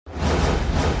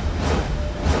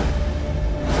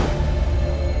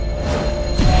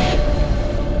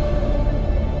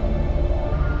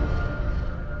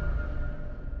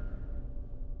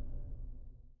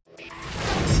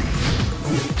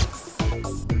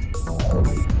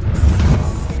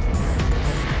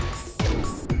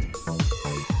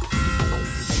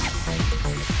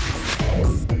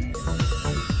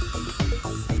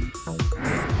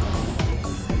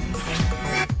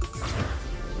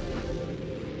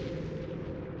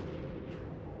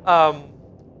Um,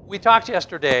 we talked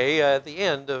yesterday at the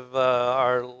end of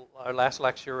our last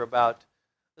lecture about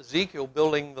Ezekiel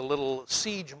building the little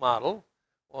siege model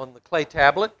on the clay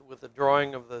tablet with a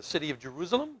drawing of the city of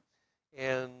Jerusalem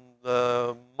and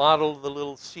the model of the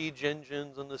little siege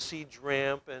engines and the siege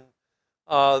ramp. And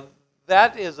uh,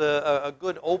 that is a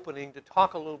good opening to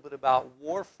talk a little bit about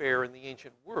warfare in the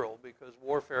ancient world, because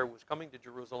warfare was coming to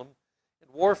Jerusalem, and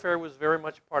warfare was very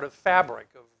much part of fabric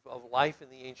of life in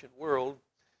the ancient world.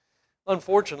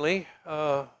 Unfortunately,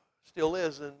 still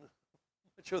is in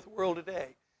much of the world today.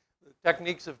 The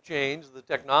techniques have changed, the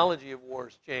technology of war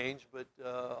has changed, but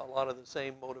a lot of the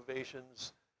same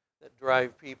motivations that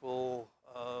drive people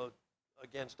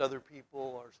against other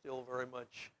people are still very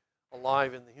much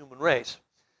alive in the human race.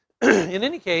 In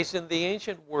any case, in the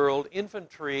ancient world,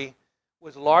 infantry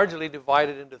was largely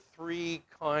divided into three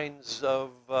kinds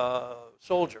of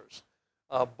soldiers.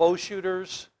 Bow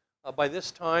shooters. By this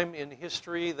time in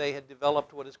history, they had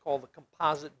developed what is called the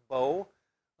composite bow,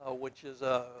 which is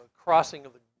a crossing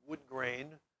of the wood grain,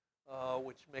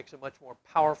 which makes a much more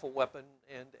powerful weapon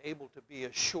and able to be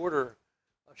a shorter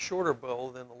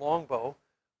bow than the long bow.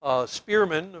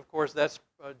 Spearmen, of course, that's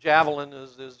javelin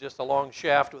is just a long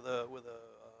shaft with a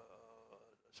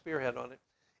spearhead on it,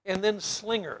 and then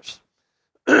slingers.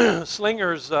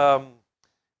 Slingers.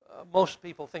 Most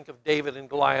people think of David and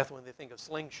Goliath when they think of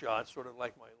slingshots, sort of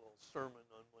like my little sermon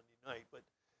on Monday night.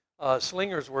 But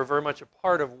slingers were very much a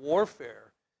part of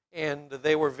warfare, and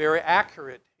they were very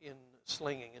accurate in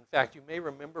slinging. In fact, you may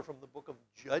remember from the book of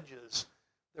Judges,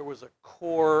 there was a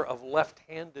corps of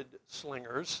left-handed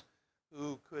slingers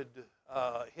who could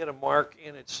hit a mark,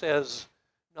 and it says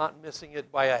not missing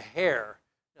it by a hair.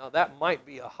 Now, that might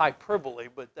be a hyperbole,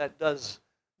 but that does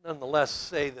nonetheless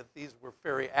say that these were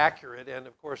very accurate. And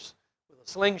of course, with a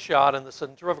slingshot and the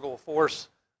centrifugal force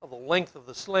of the length of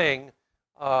the sling,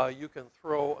 you can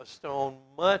throw a stone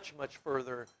much, much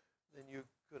further than you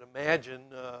could imagine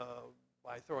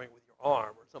by throwing it with your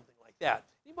arm or something like that.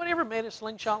 Anybody ever made a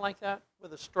slingshot like that with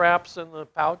the straps and the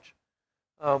pouch?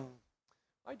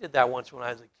 I did that once when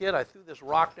I was a kid. I threw this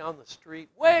rock down the street,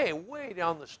 way, way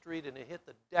down the street, and it hit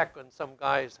the deck on some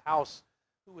guy's house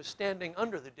who was standing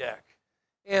under the deck.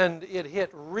 And it hit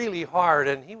really hard,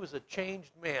 and he was a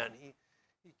changed man. He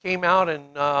came out,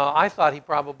 and I thought he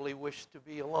probably wished to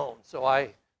be alone. So I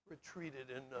retreated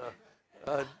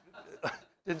and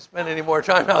didn't spend any more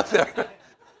time out there.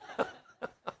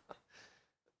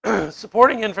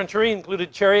 Supporting infantry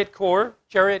included chariot corps.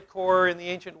 Chariot corps in the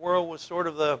ancient world was sort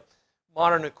of the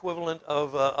modern equivalent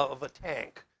of a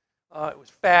tank. It was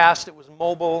fast, it was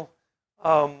mobile.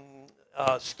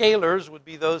 Scalers would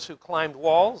be those who climbed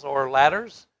walls or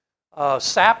ladders.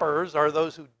 Sappers are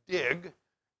those who dig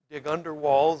under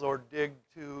walls or dig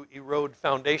to erode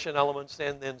foundation elements,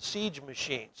 and then siege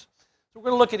machines. So we're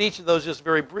going to look at each of those just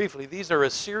very briefly. These are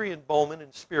Assyrian bowmen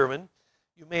and spearmen.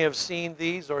 You may have seen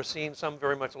these or seen some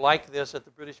very much like this at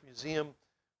the British Museum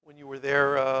when you were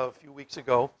there a few weeks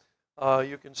ago.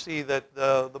 You can see that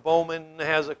the bowman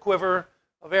has a quiver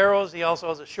of arrows. He also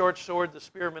has a short sword. The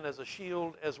spearman has a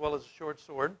shield as well as a short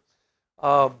sword.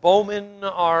 Bowmen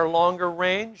are longer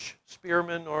range.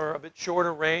 Spearmen are a bit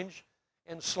shorter range.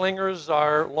 And slingers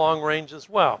are long range as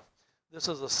well. This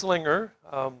is a slinger.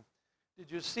 Did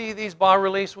you see these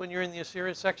bas-reliefs when you're in the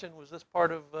Assyrian section? Was this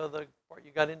part of the part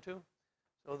you got into?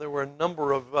 So there were a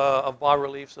number of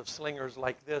bas-reliefs of slingers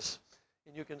like this.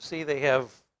 And you can see they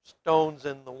have stones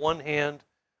in the one hand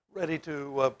ready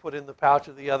to put in the pouch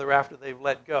of the other after they've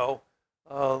let go,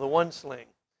 the one sling.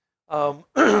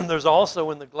 There's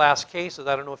also in the glass cases,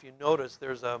 I don't know if you noticed,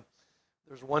 there's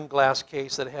one glass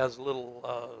case that has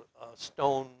little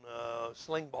stone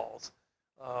sling balls.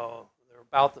 They're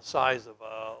about the size of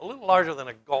a little larger than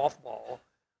a golf ball,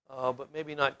 but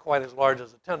maybe not quite as large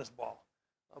as a tennis ball,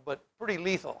 but pretty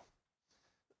lethal.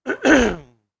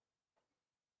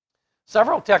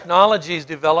 Several technologies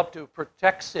developed to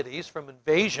protect cities from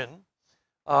invasion,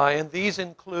 and these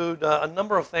include a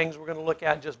number of things we're going to look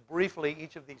at just briefly,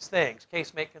 each of these things.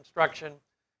 Casemate construction,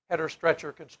 header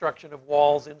stretcher construction of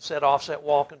walls, inset offset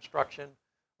wall construction,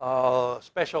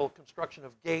 special construction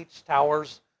of gates,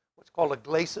 towers, what's called a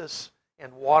glacis,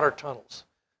 and water tunnels.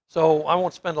 So I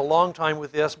won't spend a long time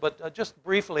with this, but just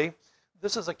briefly,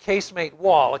 this is a casemate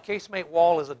wall. A casemate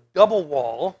wall is a double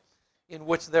wall in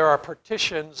which there are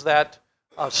partitions that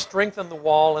strengthen the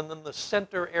wall, and then the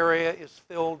center area is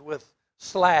filled with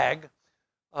slag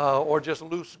or just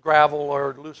loose gravel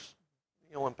or loose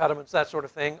impediments, that sort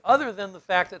of thing, other than the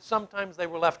fact that sometimes they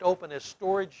were left open as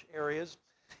storage areas,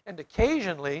 and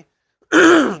occasionally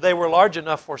they were large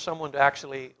enough for someone to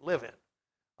actually live in.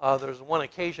 There's one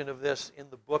occasion of this in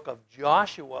the book of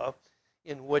Joshua,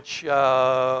 in which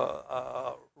Rahab,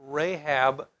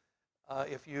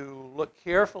 if you look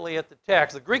carefully at the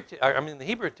text, the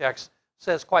Hebrew text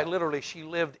says quite literally she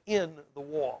lived in the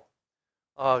wall.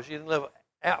 She didn't live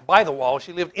by the wall,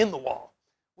 she lived in the wall,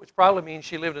 which probably means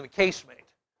she lived in a casemate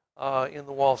in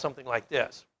the wall, something like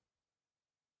this.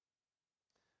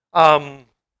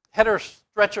 Header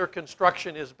stretcher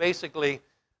construction is basically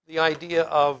the idea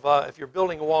of if you're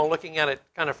building a wall, looking at it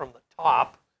kind of from the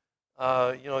top.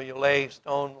 You lay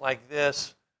stone like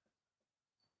this,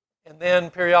 and then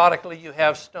periodically you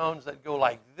have stones that go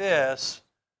like this.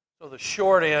 So the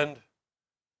short end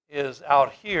is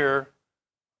out here.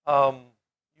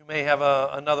 You may have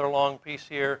another long piece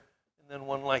here, and then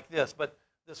one like this. But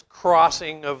this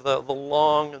crossing of the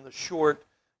long and the short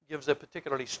gives a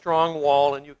particularly strong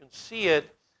wall, and you can see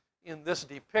it in this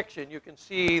depiction. You can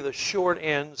see the short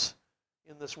ends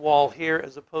in this wall here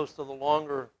as opposed to the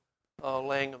longer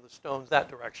laying of the stones that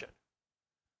direction.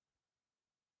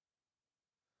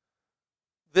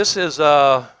 This is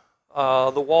the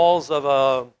walls of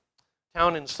a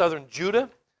town in southern Judah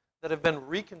that have been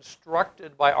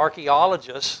reconstructed by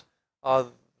archaeologists.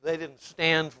 They didn't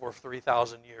stand for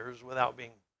 3,000 years without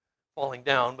falling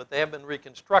down, but they have been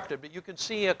reconstructed. But you can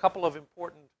see a couple of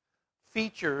important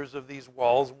features of these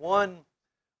walls. One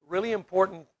really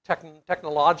important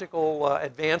technological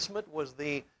advancement was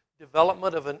the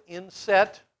development of an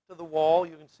inset to the wall.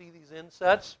 You can see these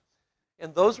insets.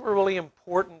 And those were really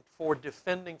important for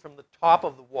defending from the top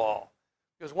of the wall.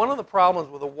 Because one of the problems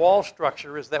with a wall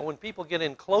structure is that when people get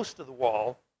in close to the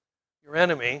wall, your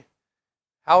enemy,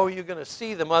 how are you going to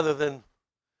see them other than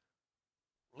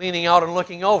leaning out and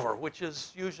looking over, which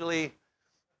is usually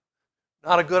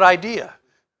not a good idea,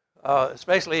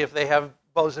 especially if they have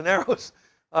bows and arrows.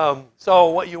 So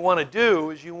what you want to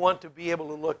do is you want to be able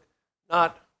to look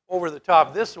not over the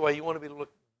top this way, you want to be able to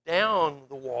look down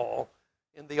the wall,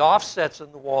 and the offsets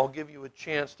in the wall give you a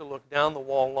chance to look down the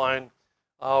wall line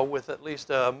with at least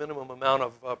a minimum amount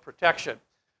of protection.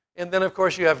 And then, of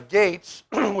course, you have gates,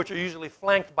 which are usually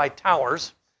flanked by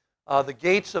towers. The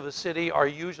gates of a city are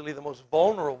usually the most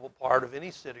vulnerable part of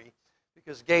any city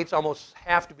because gates almost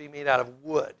have to be made out of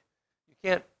wood. You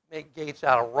can't make gates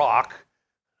out of rock,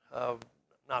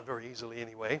 not very easily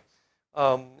anyway.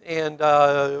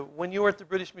 When you were at the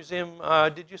British Museum,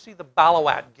 did you see the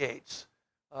Ballarat gates?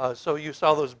 So you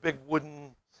saw those big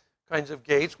wooden kinds of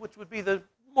gates, which would be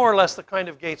more or less the kind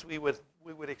of gates we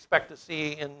would expect to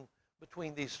see in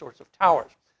between these sorts of towers.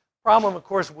 Problem, of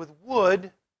course, with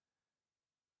wood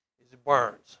is it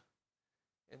burns,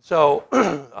 and so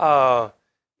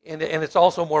and it's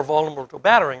also more vulnerable to a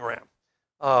battering ram.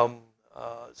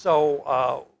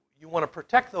 You want to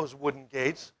protect those wooden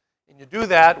gates, and you do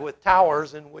that with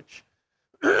towers in which,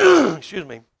 excuse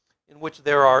me, in which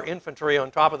there are infantry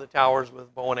on top of the towers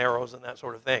with bow and arrows and that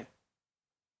sort of thing.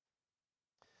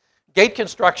 Gate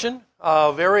construction,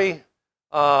 very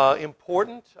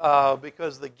important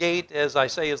because the gate, as I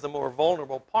say, is the more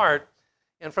vulnerable part.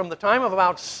 And from the time of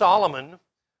about Solomon,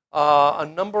 a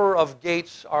number of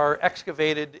gates are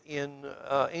excavated in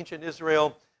ancient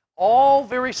Israel, all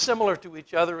very similar to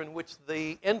each other, in which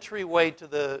the entryway to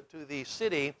the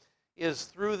city is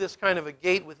through this kind of a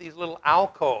gate with these little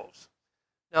alcoves.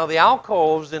 Now, the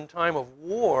alcoves in time of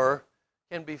war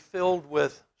can be filled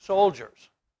with soldiers.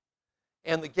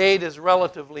 And the gate is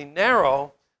relatively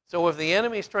narrow, so if the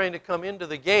enemy is trying to come into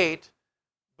the gate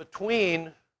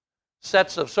between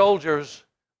sets of soldiers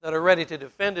that are ready to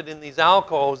defend it in these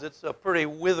alcoves, it's a pretty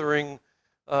withering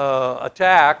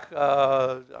attack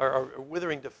or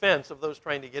withering defense of those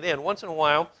trying to get in. Once in a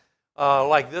while,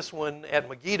 like this one at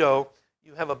Megiddo,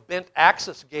 you have a bent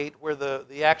axis gate where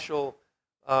the actual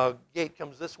gate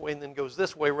comes this way and then goes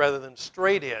this way rather than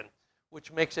straight in,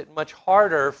 which makes it much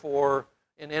harder for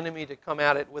an enemy to come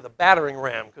at it with a battering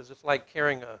ram, because it's like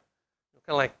carrying kind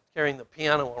of like carrying the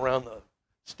piano around the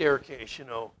staircase.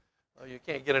 You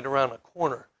can't get it around a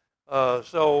corner.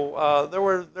 There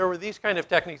were these kind of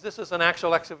techniques. This is an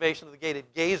actual excavation of the gate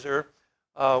at Gazer,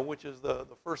 which is the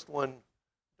first one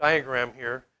diagram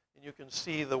here, and you can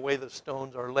see the way the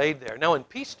stones are laid there. Now, in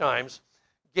peace times,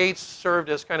 gates served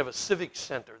as kind of a civic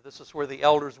center. This is where the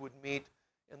elders would meet,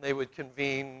 and they would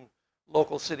convene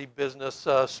local city business.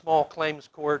 Small claims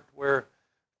court where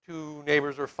two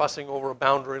neighbors are fussing over a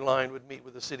boundary line would meet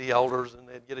with the city elders, and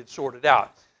they'd get it sorted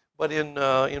out. But in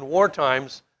war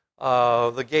times,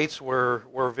 the gates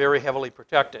were very heavily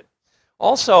protected.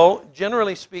 Also,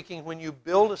 generally speaking, when you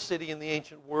build a city in the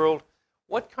ancient world,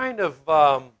 what kind of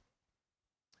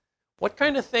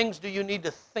things do you need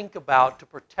to think about to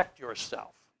protect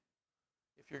yourself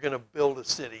if you're going to build a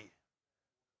city?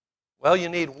 Well, you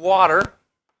need water.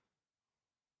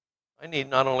 I need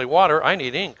not only water, I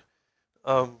need ink.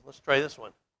 Let's try this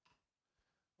one.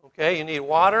 Okay, you need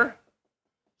water.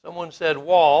 Someone said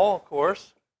wall, of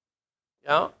course.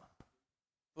 Yeah.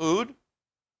 Food.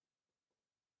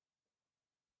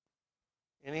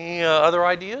 Any other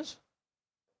ideas?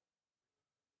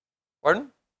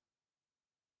 Pardon?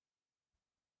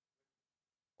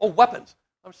 Oh, weapons.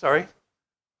 I'm sorry. I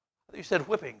thought you said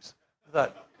whippings. I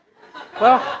thought,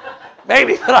 well,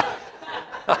 maybe, but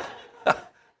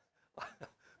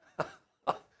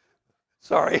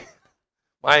sorry.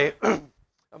 My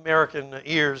American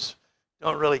ears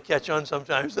don't really catch on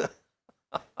sometimes.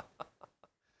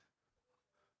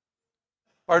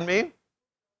 Pardon me?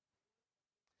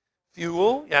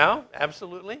 Fuel, yeah,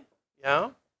 absolutely, yeah.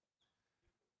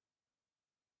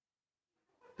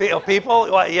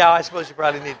 People? Well, yeah, I suppose you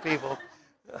probably need people.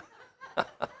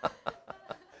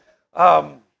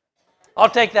 I'll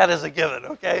take that as a given,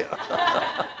 okay?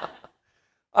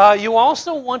 You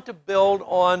also want to build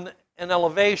on an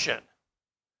elevation.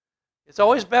 It's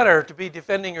always better to be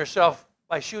defending yourself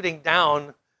by shooting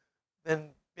down than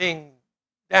being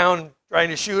down trying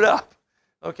to shoot up.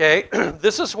 Okay,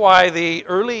 this is why the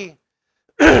early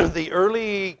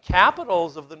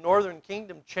capitals of the northern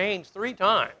kingdom changed 3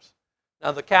 times.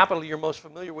 Now, the capital you're most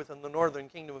familiar with in the northern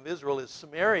kingdom of Israel is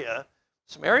Samaria.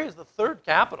 Samaria is the 3rd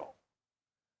capital.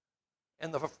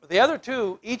 And the other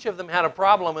 2, each of them had a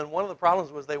problem, and one of the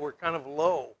problems was they were kind of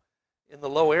low, in the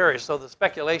low areas. So the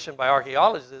speculation by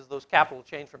archaeologists is those capitals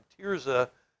changed from Tirzah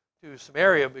to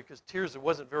Samaria because Tirzah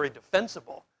wasn't very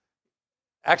defensible.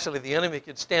 Actually, the enemy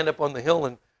could stand up on the hill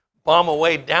and bomb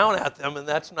away down at them, and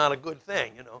that's not a good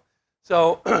thing, you know.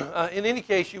 So in any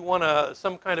case, you want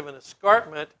some kind of an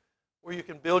escarpment where you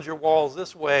can build your walls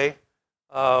this way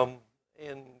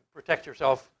and protect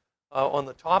yourself on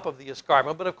the top of the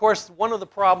escarpment. But of course, one of the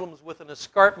problems with an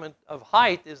escarpment of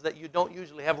height is that you don't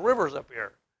usually have rivers up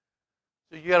here.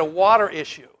 So you got a water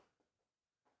issue,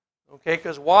 okay,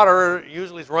 because water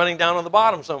usually is running down on the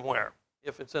bottom somewhere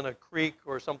if it's in a creek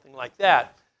or something like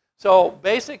that. So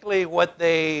basically what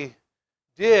they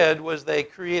did was they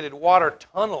created water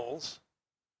tunnels,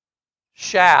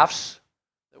 shafts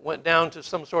that went down to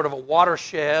some sort of a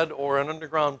watershed or an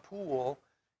underground pool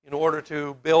in order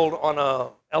to build on an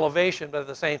elevation but at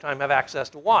the same time have access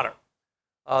to water.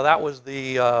 That was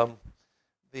the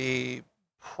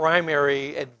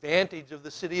primary advantage of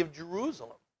the city of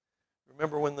Jerusalem.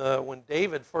 Remember when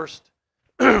David first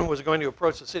was going to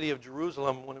approach the city of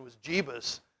Jerusalem when it was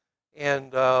Jebus,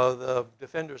 and the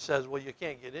defender says, well, you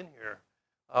can't get in here.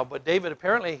 But David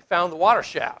apparently found the water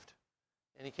shaft,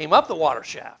 and he came up the water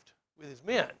shaft with his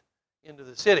men into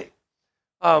the city.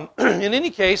 In any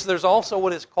case, there's also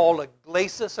what is called a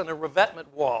glacis and a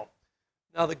revetment wall.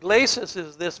 Now, the glacis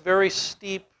is this very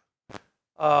steep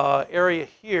area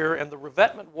here, and the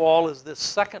revetment wall is this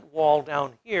second wall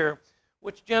down here,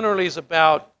 which generally is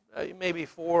about maybe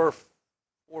 4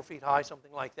 feet high,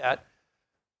 something like that.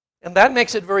 And that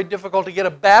makes it very difficult to get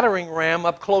a battering ram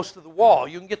up close to the wall.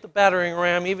 You can get the battering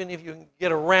ram, even if you can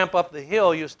get a ramp up the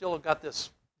hill, you still have got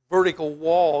this vertical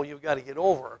wall you've got to get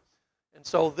over. And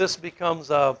so this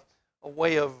becomes a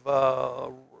way of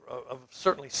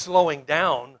certainly slowing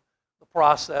down the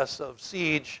process of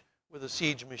siege with a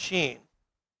siege machine.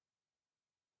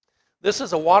 This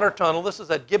is a water tunnel. This is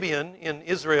at Gibeon in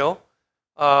Israel.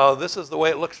 This is the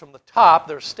way it looks from the top.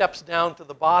 There's steps down to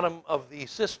the bottom of the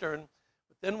cistern.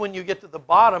 But then when you get to the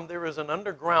bottom, there is an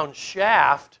underground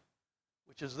shaft,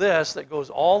 which is this, that goes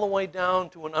all the way down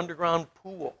to an underground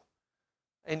pool.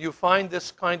 And you find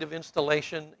this kind of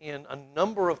installation in a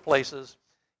number of places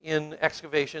in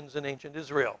excavations in ancient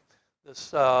Israel.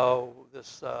 This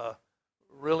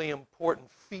really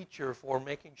important feature for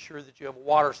making sure that you have a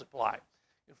water supply.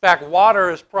 In fact,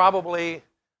 water is probably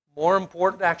more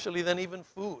important actually than even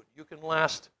food. You can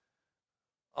last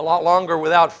a lot longer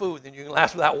without food than you can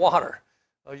last without water.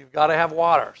 You've got to have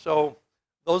water. So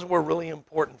those were really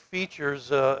important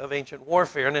features of ancient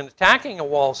warfare. And in attacking a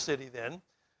walled city then,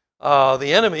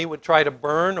 the enemy would try to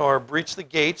burn or breach the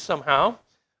gates somehow.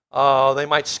 They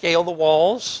might scale the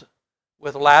walls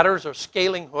with ladders or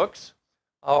scaling hooks,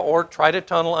 or try to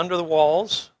tunnel under the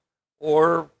walls,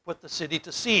 or put the city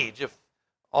to siege if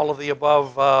all of the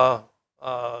above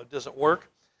doesn't work.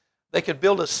 They could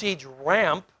build a siege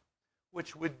ramp,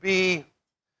 which would be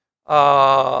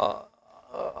a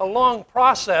long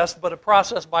process, but a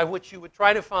process by which you would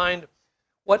try to find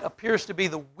what appears to be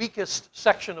the weakest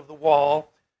section of the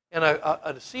wall. And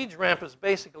a siege ramp is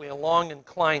basically a long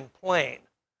inclined plane.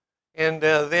 And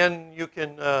then you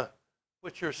can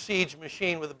put your siege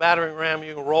machine with a battering ram,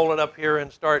 you can roll it up here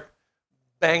and start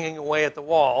banging away at the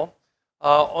wall.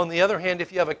 On the other hand,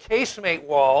 if you have a casemate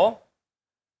wall,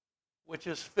 which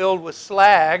is filled with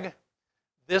slag,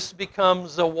 this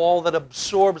becomes a wall that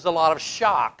absorbs a lot of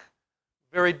shock.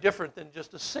 Very different than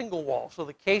just a single wall. So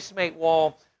the casemate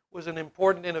wall was an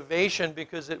important innovation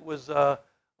because it was a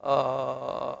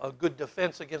good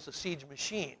defense against a siege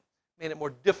machine. Made it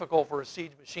more difficult for a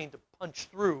siege machine to punch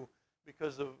through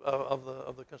because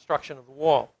of the construction of the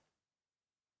wall.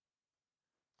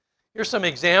 Here's some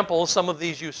examples. Some of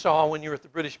these you saw when you were at the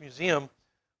British Museum.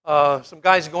 Some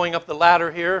guys going up the ladder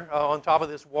here on top of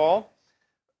this wall.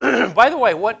 By the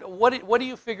way, what do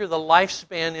you figure the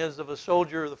lifespan is of a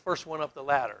soldier, the first one up the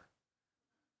ladder?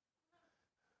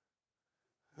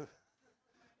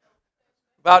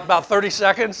 About 30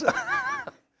 seconds.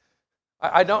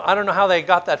 I don't know how they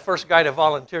got that first guy to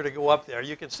volunteer to go up there.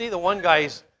 You can see the one guy,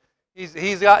 he's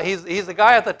the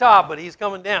guy at the top, but he's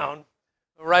coming down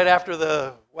right after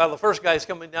the first guy's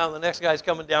coming down, the next guy's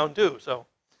coming down too. So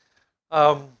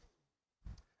I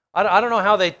don't know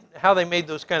how they made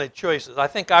those kind of choices. I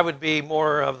think I would be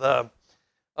more of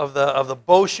the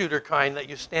bow shooter kind, that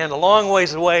you stand a long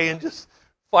ways away and just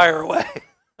fire away.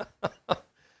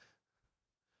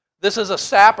 This is a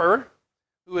sapper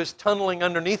who is tunneling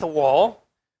underneath a wall.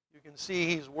 You can see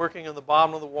he's working on the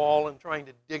bottom of the wall and trying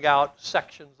to dig out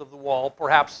sections of the wall,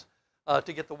 perhaps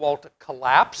to get the wall to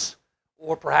collapse,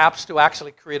 or perhaps to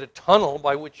actually create a tunnel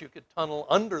by which you could tunnel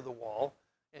under the wall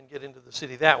and get into the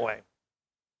city that way.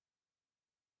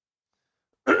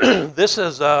 This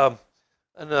is an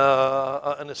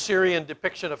Assyrian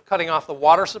depiction of cutting off the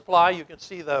water supply. You can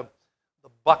see the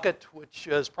bucket, which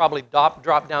is probably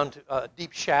dropped down to a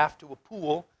deep shaft to a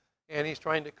pool, and he's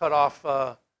trying to cut off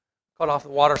the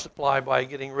water supply by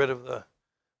getting rid of the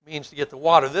means to get the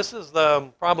water. This is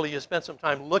probably you spent some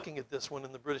time looking at this one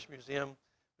in the British Museum,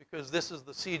 because this is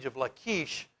the siege of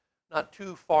Lachish, not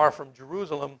too far from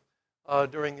Jerusalem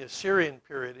during the Assyrian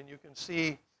period, and you can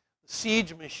see the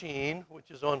siege machine, which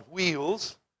is on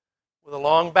wheels with a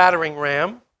long battering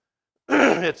ram.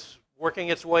 It's working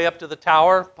its way up to the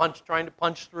tower, trying to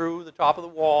punch through the top of the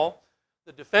wall.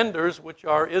 The defenders, which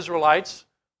are Israelites,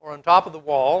 are on top of the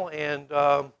wall, and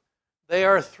they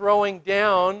are throwing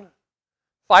down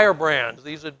firebrands.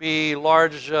 These would be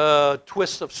large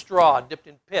twists of straw dipped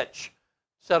in pitch,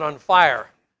 set on fire,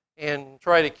 and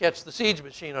try to catch the siege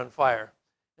machine on fire.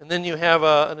 And then you have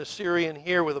an Assyrian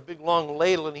here with a big long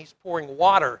ladle, and he's pouring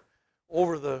water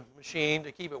over the machine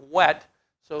to keep it wet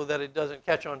so that it doesn't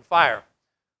catch on fire.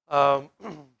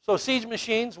 So siege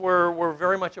machines were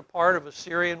very much a part of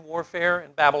Assyrian warfare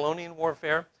and Babylonian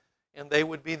warfare, and they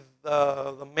would be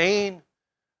the main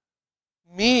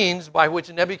means by which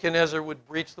Nebuchadnezzar would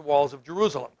breach the walls of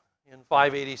Jerusalem in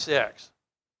 586.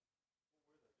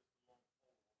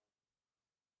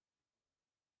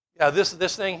 Yeah,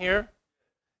 this thing here.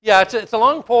 Yeah, it's a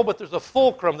long pole, but there's a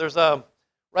fulcrum. There's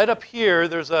right up here,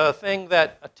 there's a thing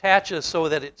that attaches so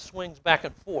that it swings back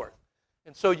and forth.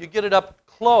 And so you get it up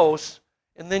close,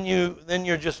 and then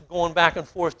you're just going back and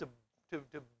forth to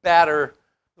batter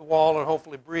the wall and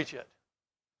hopefully breach it.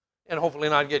 And hopefully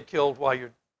not get killed while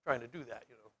you're trying to do that,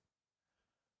 you know.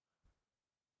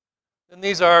 And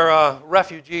these are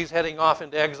refugees heading off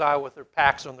into exile with their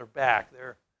packs on their back.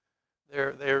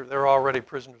 They're already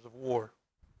prisoners of war.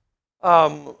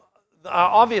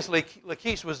 Obviously,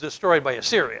 Lachish was destroyed by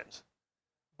Assyrians.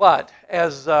 But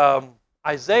as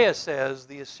Isaiah says,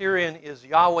 the Assyrian is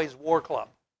Yahweh's war club.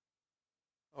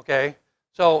 Okay?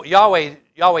 So Yahweh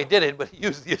did it, but he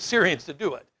used the Assyrians to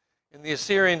do it. And the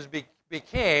Assyrians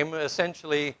became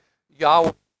essentially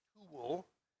Yahweh's tool,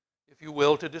 if you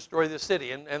will, to destroy the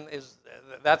city. And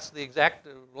that's the exact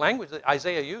language that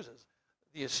Isaiah uses.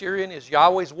 The Assyrian is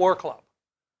Yahweh's war club.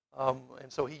 And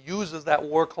so he uses that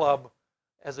war club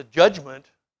as a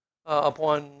judgment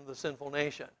upon the sinful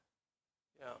nation.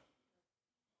 Yeah.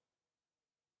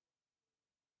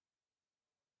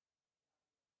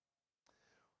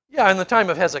 Yeah, in the time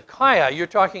of Hezekiah, you're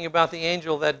talking about the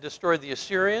angel that destroyed the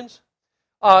Assyrians?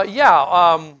 I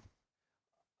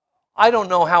don't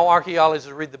know how archaeologists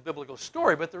read the biblical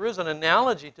story, but there is an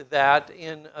analogy to that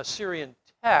in Assyrian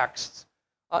texts.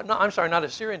 Not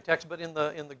Assyrian texts, but in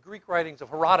the Greek writings of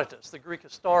Herodotus, the Greek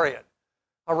historian.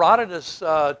 Herodotus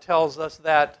tells us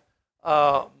that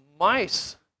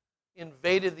mice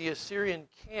invaded the Assyrian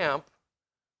camp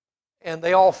and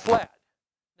they all fled.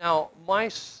 Now,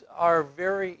 mice are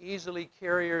very easily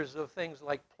carriers of things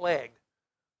like plague.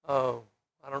 I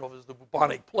don't know if it's the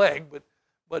bubonic plague,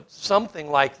 but something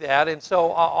like that. And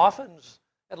so often,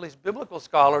 at least biblical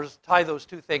scholars, tie those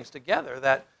two things together,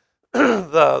 that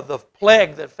the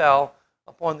plague that fell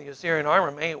upon the Assyrian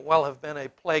army may well have been a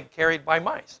plague carried by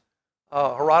mice.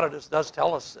 Herodotus does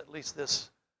tell us at least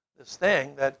this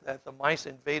thing that the mice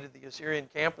invaded the Assyrian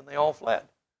camp and they all fled.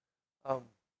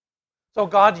 So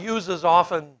God uses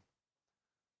often,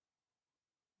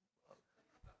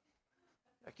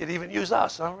 I could even use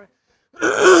us, all right?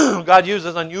 God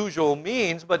uses unusual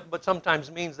means, but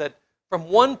sometimes means that from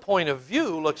one point of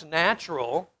view looks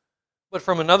natural, but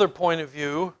from another point of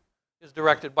view is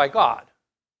directed by God.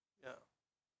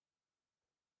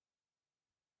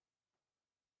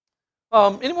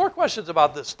 Yeah. Any more questions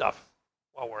about this stuff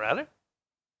while we're at it?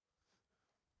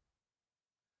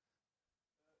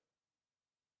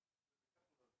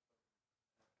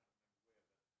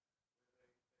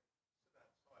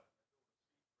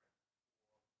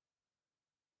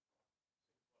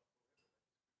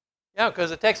 Yeah,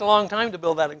 because it takes a long time to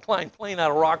build that inclined plane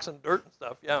out of rocks and dirt and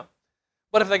stuff, yeah.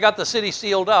 But if they got the city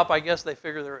sealed up, I guess they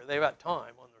figure they've got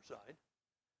time on their side.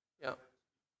 Yeah.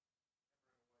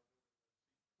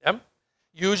 Yep.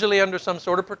 Usually under some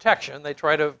sort of protection. They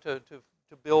try to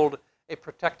build a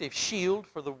protective shield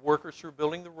for the workers who are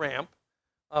building the ramp.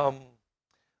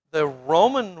 The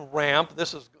Roman ramp,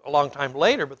 this is a long time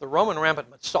later, but the Roman ramp at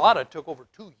Masada took over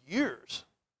 2 years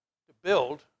to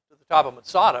build to the top of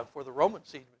Masada for the Roman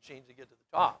siege machines to get to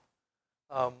the top.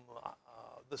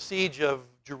 The siege of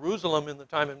Jerusalem in the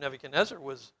time of Nebuchadnezzar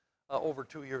was over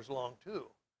 2 years long too.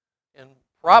 And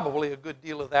probably a good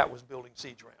deal of that was building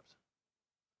siege ramps.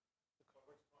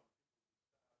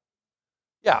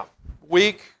 Yeah,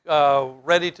 weak,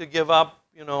 ready to give up,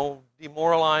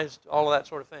 demoralized, all of that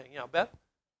sort of thing. Yeah, Beth?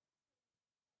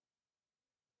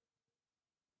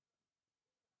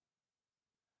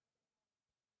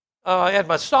 At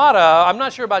Masada, I'm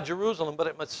not sure about Jerusalem, but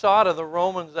at Masada, the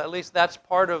Romans, at least that's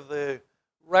part of the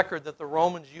record that the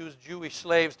Romans used Jewish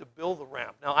slaves to build the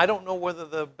ramp. Now, I don't know whether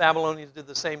the Babylonians did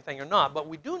the same thing or not, but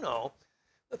we do know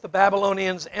that the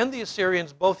Babylonians and the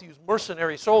Assyrians both used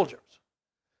mercenary soldiers.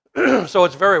 So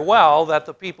it's very well that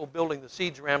the people building the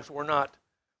siege ramps were not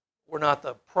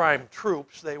the prime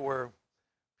troops. They were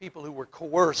people who were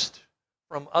coerced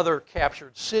from other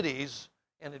captured cities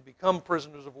and had become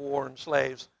prisoners of war and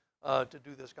slaves to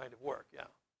do this kind of work. Yeah.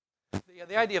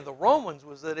 The idea of the Romans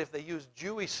was that if they used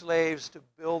Jewish slaves to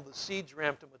build the siege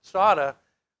ramp to Masada,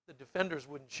 the defenders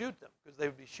wouldn't shoot them because they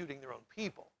would be shooting their own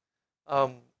people.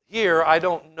 Here, I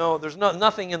don't know. There's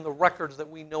nothing in the records that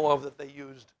we know of that they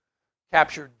used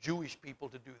captured Jewish people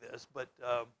to do this, but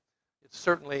it's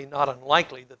certainly not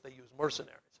unlikely that they use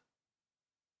mercenaries.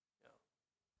 Yeah.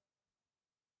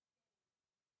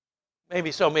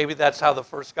 Maybe so. Maybe that's how the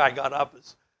first guy got up,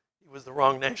 is he was the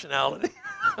wrong nationality.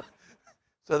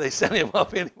 So they sent him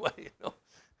up anyway.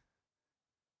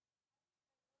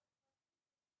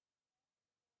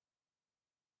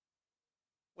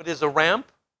 What is a ramp?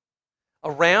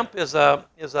 A ramp is a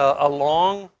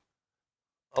long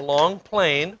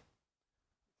plane.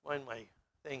 Find my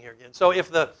thing here again. So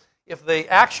if the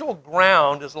actual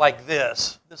ground is like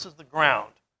this is the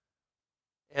ground,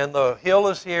 and the hill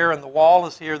is here, and the wall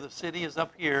is here, the city is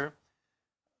up here.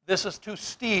 This is too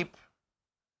steep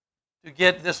to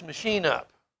get this machine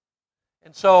up,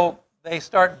 and so they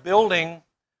start building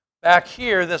back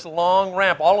here this long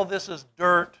ramp. All of this is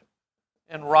dirt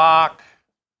and rock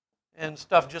and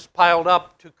stuff just piled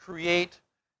up to create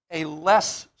a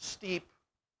less steep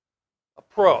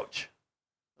approach.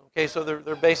 Okay, so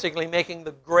they're basically making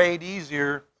the grade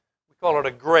easier. We call it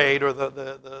a grade, or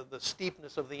the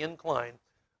steepness of the incline,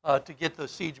 to get the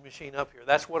siege machine up here.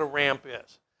 That's what a ramp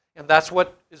is. And that's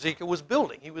what Ezekiel was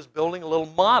building. He was building a little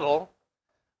model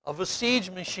of a siege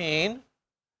machine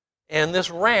and this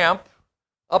ramp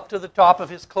up to the top of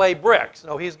his clay brick.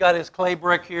 So he's got his clay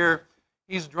brick here.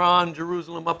 He's drawn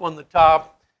Jerusalem up on the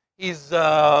top. He's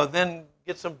then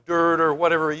gets some dirt or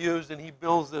whatever he used, and he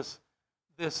builds this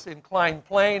inclined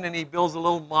plane, and he builds a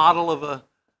little model of a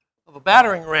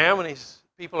battering ram, and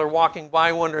people are walking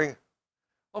by wondering,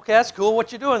 okay, that's cool.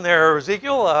 What you doing there,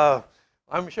 Ezekiel?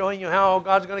 I'm showing you how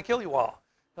God's going to kill you all.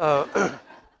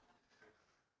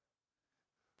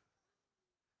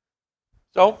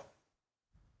 So,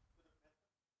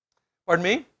 pardon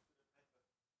me?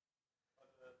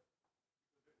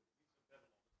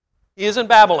 He is in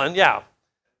Babylon, yeah.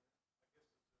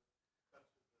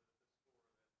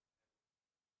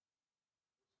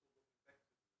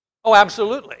 Oh,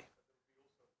 absolutely.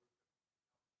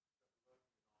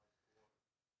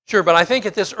 Sure, but I think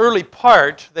at this early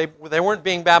part, they weren't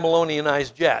being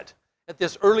Babylonianized yet. At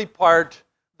this early part,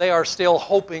 they are still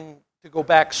hoping to go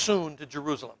back soon to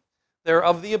Jerusalem. They're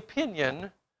of the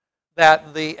opinion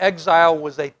that the exile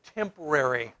was a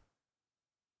temporary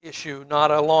issue,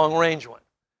 not a long-range one.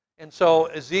 And so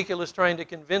Ezekiel is trying to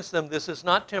convince them this is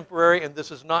not temporary and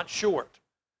this is not short.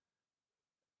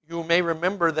 You may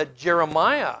remember that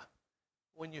Jeremiah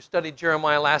when you studied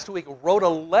Jeremiah last week, wrote a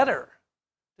letter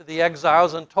to the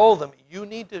exiles and told them, you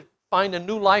need to find a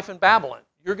new life in Babylon.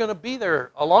 You're going to be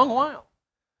there a long while.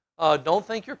 Don't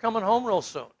think you're coming home real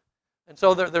soon. And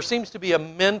so there seems to be a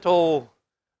mental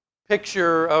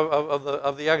picture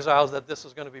of the exiles that this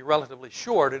is going to be relatively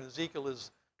short, and Ezekiel is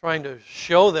trying to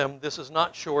show them this is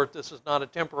not short, this is not a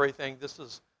temporary thing, this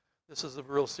is a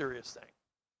real serious thing.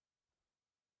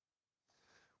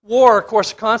 War, of course,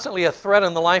 is constantly a threat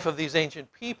in the life of these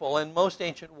ancient people, and most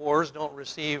ancient wars don't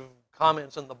receive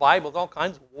comments in the Bible. There's all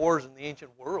kinds of wars in the ancient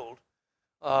world,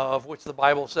 of which the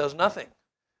Bible says nothing.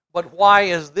 But why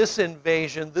is this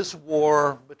invasion, this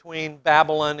war between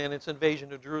Babylon and its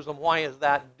invasion of Jerusalem, why is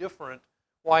that different?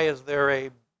 Why is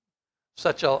there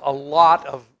such a lot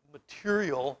of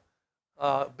material,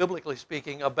 biblically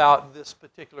speaking, about this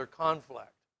particular conflict?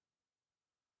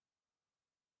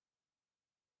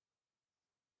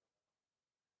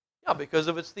 Yeah, because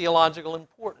of its theological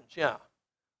importance, yeah.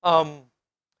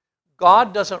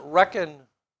 God doesn't reckon,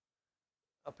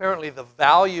 apparently, the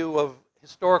value of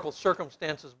historical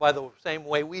circumstances by the same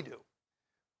way we do.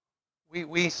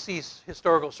 We see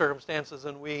historical circumstances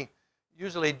and we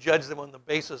usually judge them on the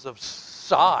basis of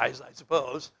size, I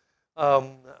suppose,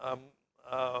 but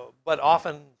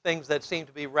often things that seem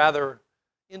to be rather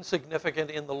insignificant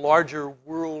in the larger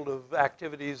world of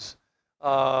activities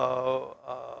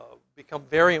become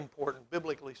very important,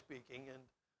 biblically speaking, and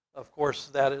of course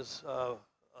that is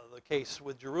the case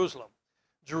with Jerusalem.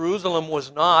 Jerusalem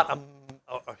was not a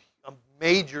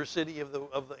major city of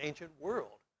the ancient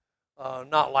world,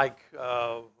 not like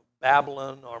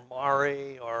Babylon or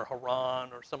Mari or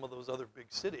Haran or some of those other big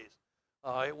cities.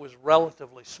 It was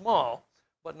relatively small,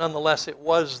 but nonetheless it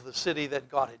was the city that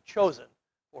God had chosen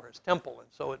for his temple, and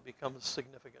so it becomes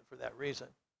significant for that reason.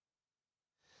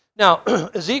 Now,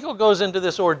 Ezekiel goes into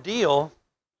this ordeal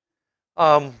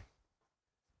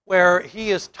where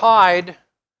he is tied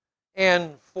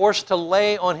and forced to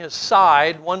lay on his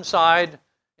side, one side,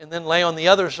 and then lay on the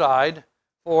other side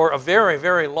for a very,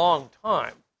 very long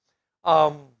time.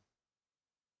 I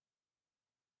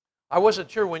wasn't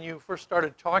sure when you first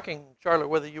started talking, Charlotte,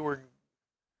 whether you were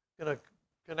going to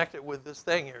connect it with this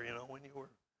thing here, when you were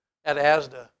at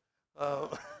ASDA.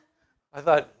 I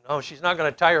thought, no, she's not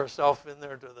going to tie herself in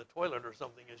there to the toilet or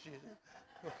something, is she?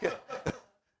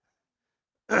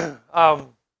 Okay.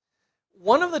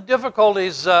 One of the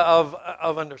difficulties of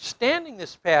understanding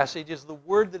this passage is the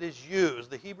word that is used,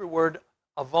 the Hebrew word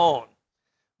avon.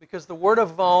 Because the word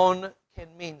avon can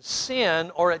mean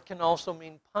sin, or it can also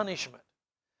mean punishment.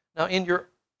 Now, in your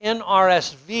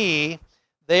NRSV,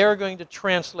 they are going to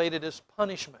translate it as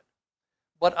punishment.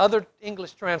 But other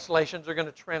English translations are going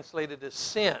to translate it as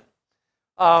sin.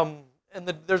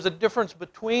 There's a difference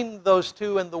between those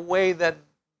two and the way that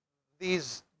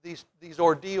these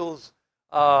ordeals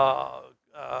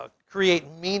create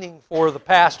meaning for the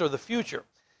past or the future.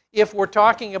 If we're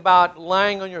talking about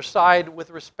lying on your side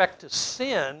with respect to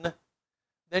sin,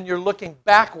 then you're looking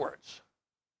backwards.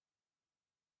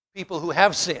 People who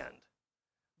have sinned.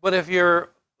 But if you're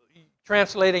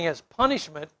translating as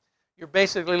punishment, you're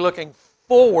basically looking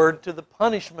forward to the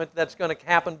punishment that's going to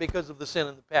happen because of the sin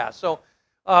in the past. So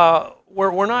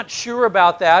we're not sure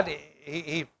about that.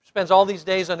 He spends all these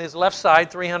days on his left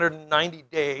side, 390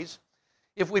 days.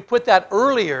 If we put that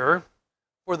earlier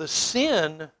for the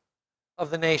sin of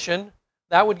the nation,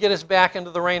 that would get us back into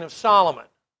the reign of Solomon.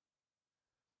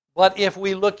 But if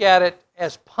we look at it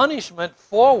as punishment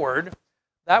forward,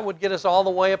 that would get us all the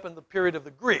way up in the period of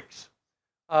the Greeks.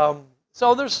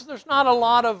 So there's not a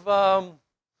lot of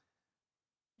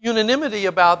unanimity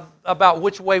about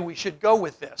which way we should go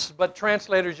with this. But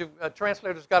translators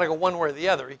got to go one way or the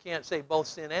other. He can't say both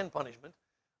sin and punishment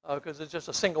because it's just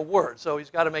a single word. So he's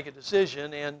got to make a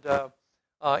decision. And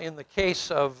in the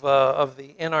case of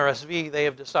the NRSV, they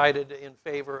have decided in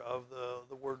favor of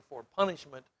the word for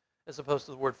punishment as opposed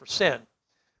to the word for sin.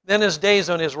 Then his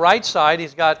days on his right side,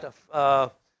 he's got,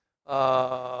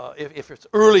 if it's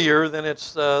earlier, then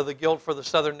it's the guilt for the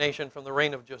southern nation from the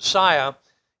reign of Josiah.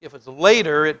 If it's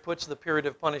later, it puts the period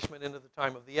of punishment into the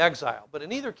time of the exile. But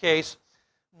in either case,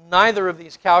 neither of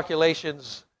these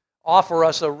calculations offer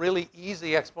us a really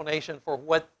easy explanation for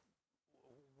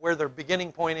where their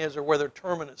beginning point is or where their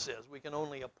terminus is. We can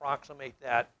only approximate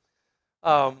that.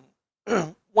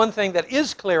 One thing that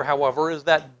is clear, however, is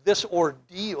that this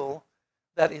ordeal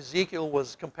that Ezekiel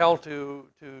was compelled to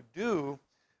do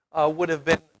would have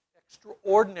been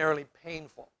extraordinarily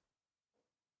painful.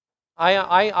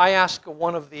 I asked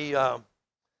one of the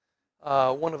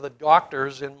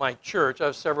doctors in my church, I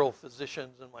have several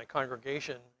physicians in my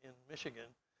congregation in Michigan,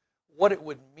 what it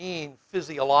would mean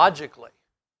physiologically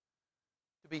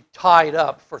to be tied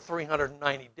up for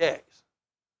 390 days,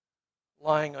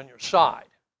 lying on your side.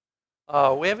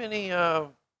 We have any? I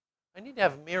need to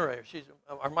have Myra.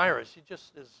 Myra. She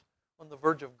just is on the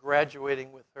verge of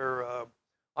graduating with her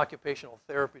occupational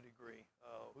therapy degree.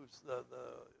 Who's the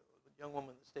young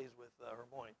woman that stays with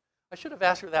Hermione? I should have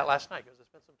asked her that last night because I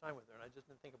spent some time with her and I just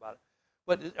didn't think about it.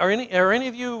 But are any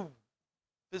of you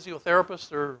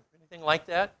physiotherapists or anything like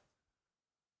that?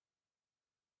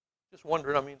 Just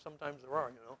wondering. I mean, sometimes there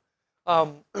are,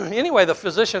 Anyway, the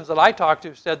physicians that I talked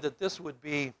to said that this would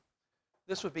be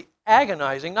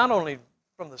agonizing, not only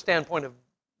from the standpoint of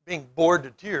being bored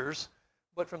to tears,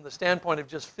 but from the standpoint of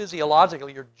just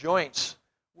physiologically, your joints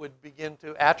would begin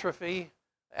to atrophy.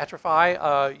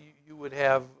 You would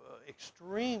have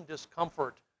extreme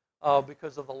discomfort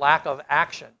because of the lack of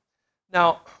action.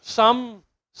 Now, some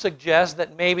suggest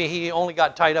that maybe he only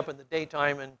got tied up in the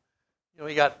daytime and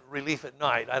he got relief at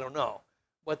night. I don't know.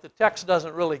 But the text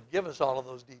doesn't really give us all of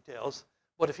those details.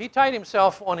 But if he tied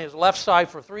himself on his left side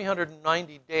for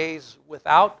 390 days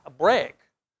without a break,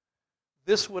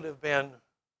 this would have been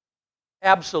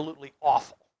absolutely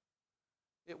awful.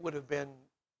 It would have been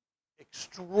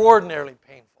extraordinarily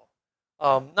painful.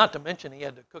 Not to mention he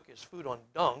had to cook his food on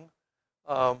dung.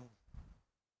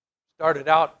 Started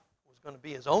out was going to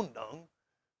be his own dung,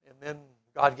 and then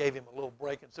God gave him a little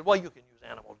break and said, well, you can use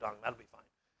animal dung. That'll be fine.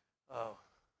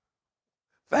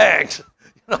 Thanks.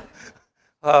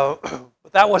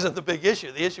 But that wasn't the big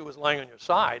issue. The issue was lying on your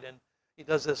side, and he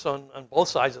does this on both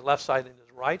sides, his left side and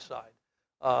his right side.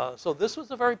 So this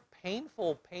was a very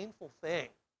painful thing.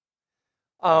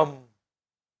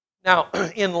 Now,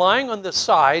 in lying on this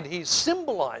side, he's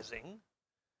symbolizing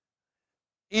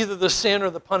either the sin or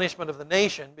the punishment of the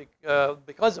nation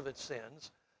because of its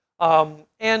sins.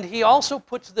 And he also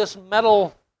puts this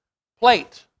metal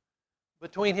plate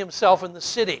between himself and the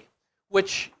city,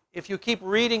 which, if you keep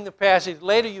reading the passage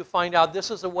later, you find out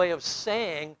this is a way of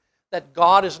saying that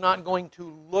God is not going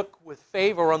to look with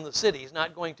favor on the city.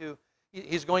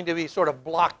 He's going to be sort of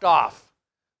blocked off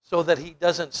so that he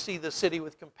doesn't see the city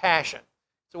with compassion.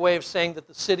 It's a way of saying that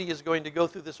the city is going to go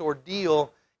through this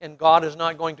ordeal and God is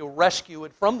not going to rescue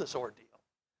it from this ordeal.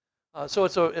 So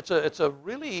it's a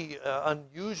really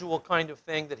unusual kind of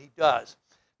thing that he does.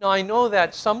 Now, I know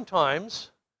that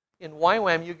sometimes in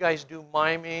YWAM you guys do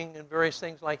miming and various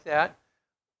things like that,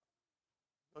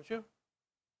 don't you?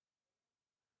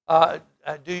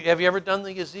 Have you ever done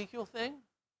the Ezekiel thing?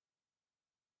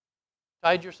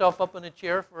 Tied yourself up in a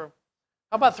chair for,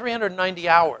 how about 390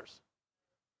 hours?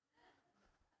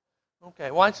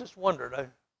 Okay, well, I just wondered.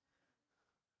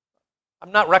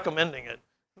 I'm not recommending it.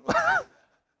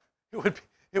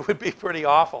 It would be pretty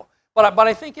awful. But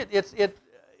I think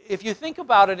if you think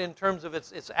about it in terms of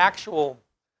its actual,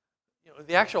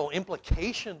 the actual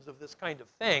implications of this kind of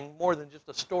thing, more than just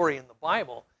a story in the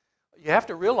Bible, you have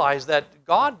to realize that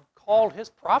God called his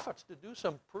prophets to do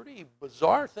some pretty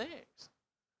bizarre things.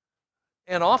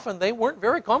 And often they weren't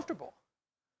very comfortable.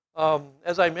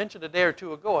 As I mentioned a day or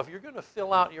two ago, if you're going to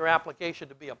fill out your application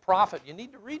to be a prophet, you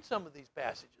need to read some of these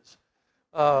passages.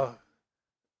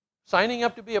 Signing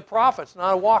up to be a prophet's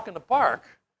not a walk in the park.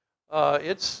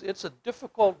 It's a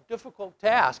difficult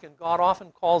task, and God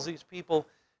often calls these people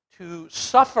to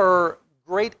suffer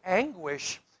great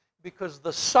anguish because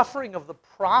the suffering of the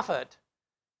prophet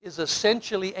is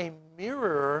essentially a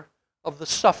mirror of the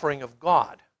suffering of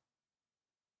God.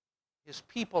 His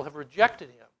people have rejected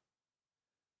him.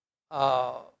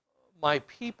 My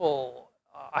people,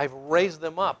 I've raised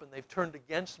them up and they've turned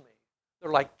against me.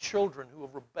 They're like children who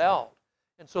have rebelled.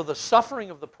 And so the suffering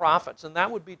of the prophets, and that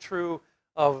would be true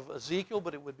of Ezekiel,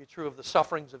 but it would be true of the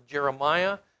sufferings of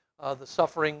Jeremiah, the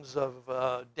sufferings of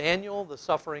Daniel, the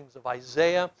sufferings of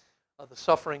Isaiah, the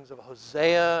sufferings of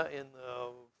Hosea in the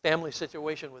family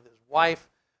situation with his wife.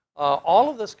 All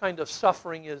of this kind of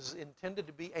suffering is intended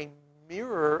to be a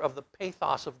mirror of the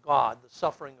pathos of God, the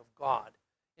suffering of God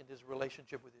in his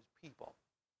relationship with his people.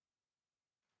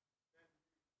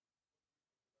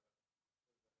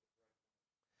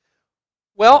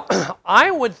 Well, I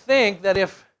would think that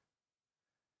if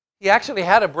he actually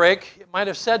had a break, it might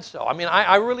have said so. I mean,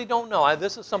 I really don't know.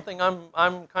 This is something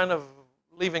I'm kind of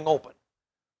leaving open.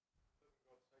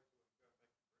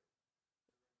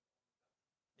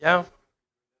 Yeah.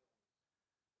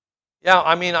 Yeah,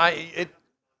 I mean,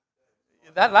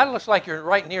 that looks like you're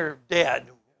right near dead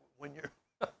when you're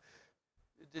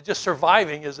just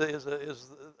surviving is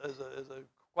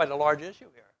quite a large issue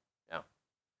here. Yeah.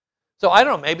 So I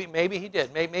don't know. Maybe he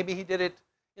did. Maybe he did it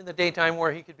in the daytime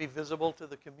where he could be visible to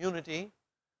the community.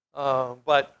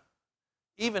 But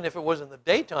even if it was in the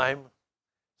daytime,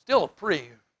 still a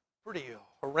pretty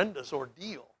horrendous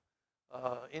ordeal.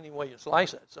 any way you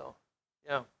slice it. So,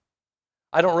 yeah.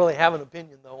 I don't really have an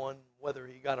opinion, though, on whether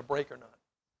he got a break or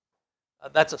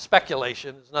not. That's a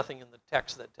speculation. There's nothing in the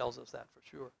text that tells us that for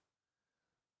sure.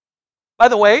 By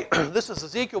the way, this is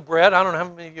Ezekiel bread. I don't know how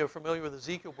many of you are familiar with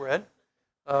Ezekiel bread.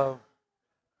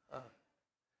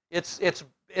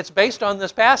 It's based on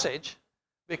this passage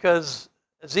because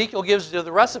Ezekiel gives you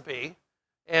the recipe,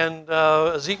 and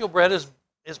Ezekiel bread is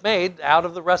made out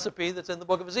of the recipe that's in the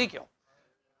book of Ezekiel.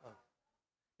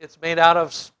 It's made out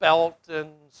of spelt and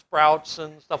sprouts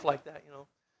and stuff like that, you know.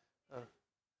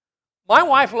 My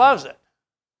wife loves it.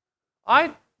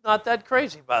 I'm not that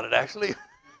crazy about it, actually.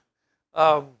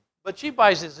 But she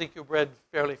buys Ezekiel bread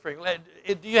fairly frequently.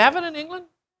 Do you have it in England?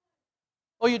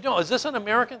 Oh, you don't? Is this an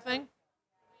American thing?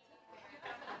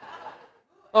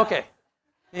 Okay.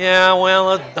 Yeah,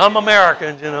 well, dumb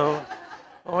Americans, you know.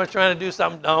 Always trying to do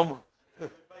something dumb.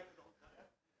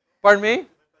 Pardon me?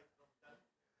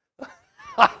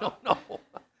 I don't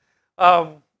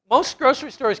know. Most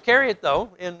grocery stores carry it, though,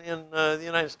 in the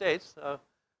United States. So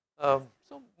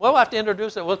we'll have to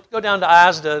introduce it. We'll go down to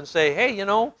Asda and say, hey, you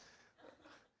know,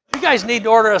 you guys need to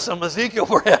order us some Ezekiel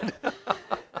bread.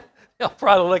 They'll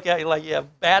probably look at you like you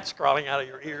have bats crawling out of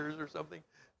your ears or something.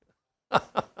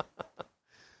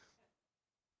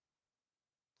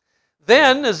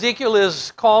 Then Ezekiel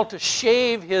is called to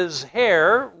shave his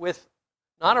hair with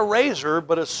not a razor,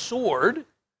 but a sword.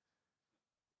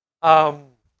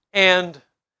 And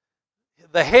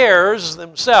the hairs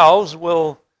themselves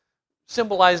will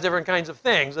symbolize different kinds of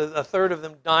things. A third of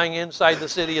them dying inside the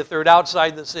city, a third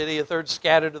outside the city, a third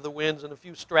scattered to the winds, and a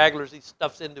few stragglers he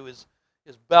stuffs into his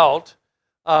belt.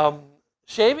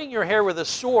 Shaving your hair with a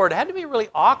sword had to be really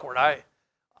awkward.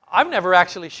 I've never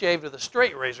actually shaved with a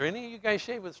straight razor. Any of you guys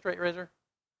shave with a straight razor?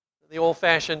 The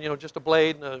old-fashioned, you know, just a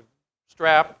blade and a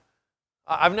strap.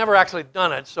 I've never actually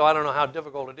done it, so I don't know how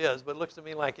difficult it is, but it looks to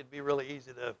me like it'd be really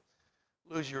easy to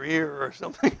lose your ear or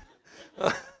something.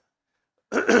 But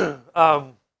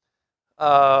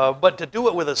to do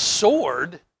it with a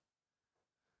sword,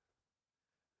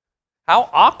 how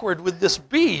awkward would this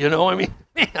be, you know? I mean,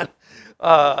 man,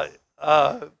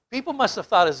 people must have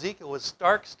thought Ezekiel was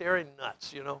stark, staring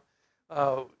nuts, you know,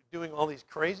 doing all these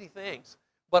crazy things.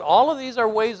 But all of these are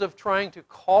ways of trying to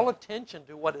call attention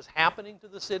to what is happening to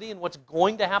the city and what's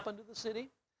going to happen to the city.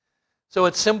 So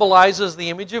it symbolizes the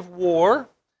image of war.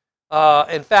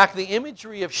 In fact, the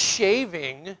imagery of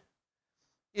shaving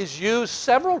is used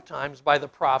several times by the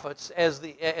prophets as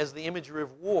the imagery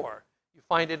of war. You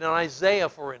find it in Isaiah,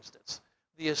 for instance.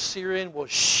 The Assyrian will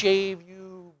shave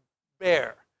you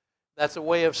bare. That's a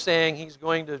way of saying he's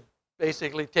going to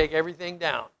basically take everything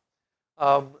down.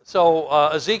 So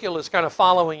Ezekiel is kind of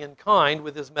following in kind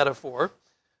with his metaphor.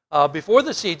 Before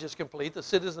the siege is complete, the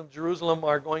citizens of Jerusalem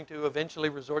are going to eventually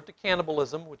resort to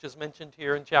cannibalism, which is mentioned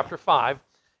here in chapter 5,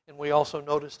 and we also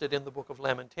noticed it in the book of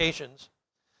Lamentations.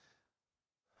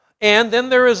 And then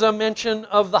there is a mention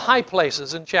of the high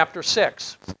places in chapter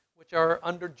 6, which are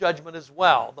under judgment as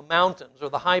well, the mountains or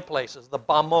the high places, the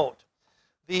Bamot.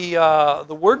 The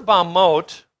word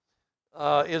Bamot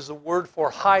is the word for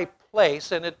high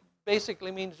place, and it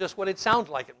basically means just what it sounds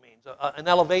like it means, an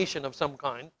elevation of some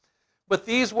kind. But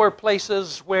these were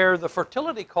places where the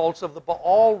fertility cults of the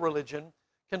Baal religion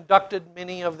conducted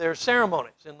many of their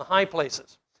ceremonies in the high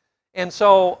places. And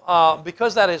so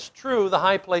because that is true, the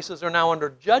high places are now under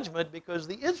judgment because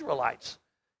the Israelites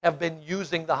have been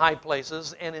using the high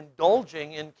places and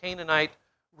indulging in Canaanite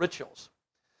rituals.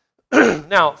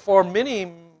 Now, for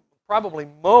many, probably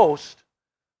most,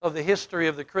 of the history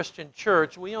of the Christian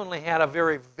church, we only had a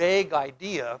very vague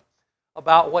idea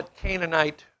about what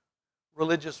Canaanite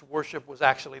religious worship was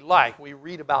actually like. We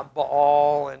read about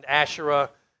Baal and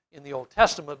Asherah in the Old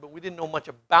Testament, but we didn't know much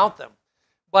about them.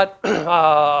 But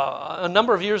a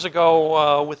number of years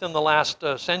ago, within the last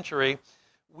century,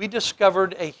 we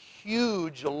discovered a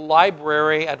huge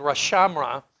library at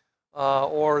Rashamra,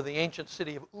 or the ancient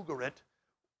city of Ugarit,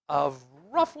 of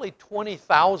roughly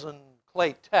 20,000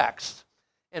 clay texts.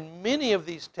 And many of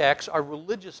these texts are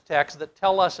religious texts that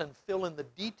tell us and fill in the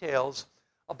details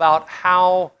about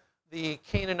how the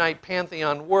Canaanite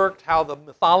pantheon worked, how the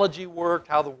mythology worked,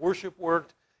 how the worship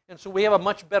worked. And so we have a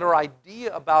much better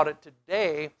idea about it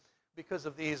today because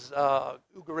of these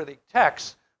Ugaritic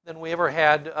texts than we ever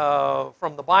had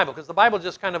from the Bible. Because the Bible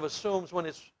just kind of assumes when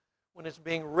it's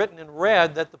being written and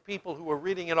read that the people who are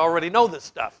reading it already know this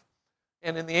stuff.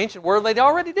 And in the ancient world, they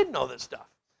already did know this stuff.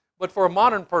 But for a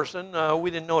modern person,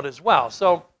 we didn't know it as well.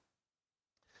 So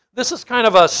this is kind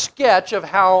of a sketch of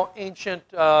how ancient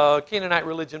Canaanite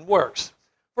religion works.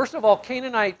 First of all,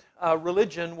 Canaanite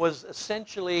religion was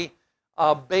essentially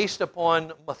based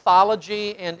upon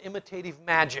mythology and imitative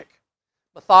magic.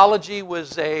 Mythology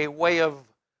was a way of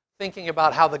thinking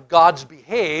about how the gods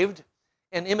behaved,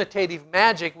 and imitative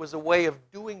magic was a way of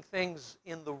doing things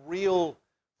in the real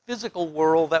physical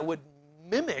world that would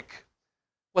mimic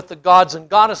what the gods and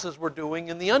goddesses were doing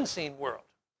in the unseen world.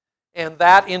 And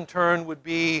that, in turn, would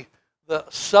be the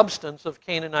substance of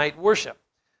Canaanite worship.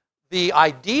 The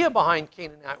idea behind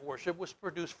Canaanite worship was to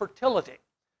produce fertility,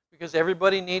 because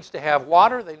everybody needs to have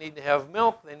water, they need to have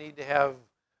milk, they need to have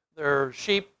their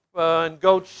sheep and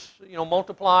goats,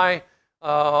 multiply.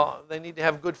 They need to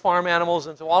have good farm animals,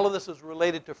 and so all of this is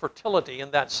related to fertility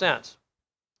in that sense.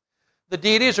 The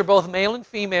deities are both male and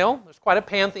female. There's quite a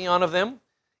pantheon of them.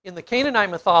 In the Canaanite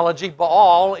mythology,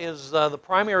 Baal is the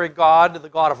primary god, the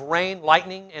god of rain,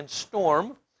 lightning, and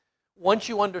storm. Once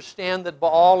you understand that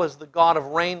Baal is the god of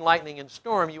rain, lightning, and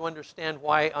storm, you understand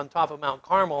why on top of Mount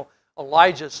Carmel,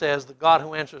 Elijah says the God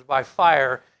who answers by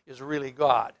fire is really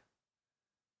God.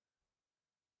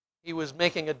 He was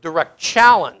making a direct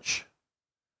challenge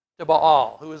to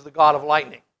Baal, who is the god of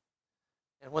lightning.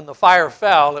 And when the fire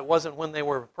fell, it wasn't when they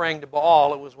were praying to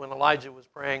Baal, it was when Elijah was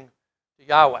praying to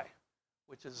Yahweh,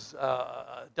 which is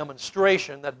a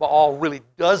demonstration that Baal really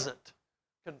doesn't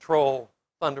control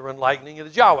thunder and lightning. It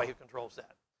is Yahweh who controls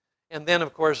that. And then,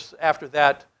 of course, after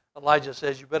that, Elijah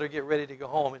says, you better get ready to go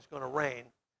home. It's going to rain.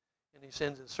 And he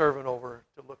sends his servant over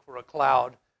to look for a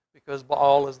cloud, because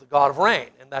Baal is the god of rain.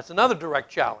 And that's another direct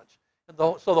challenge. And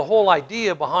so the whole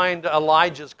idea behind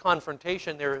Elijah's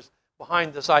confrontation there is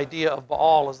behind this idea of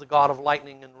Baal as the god of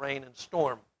lightning and rain and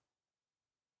storm.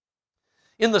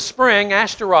 In the spring,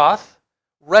 Ashtaroth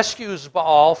rescues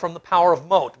Baal from the power of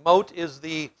Mot. Mot is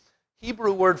the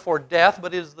Hebrew word for death,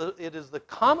 but it is the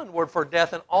common word for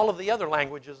death in all of the other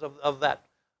languages of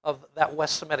that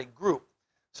West Semitic group.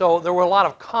 So there were a lot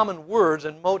of common words,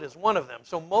 and Mot is one of them.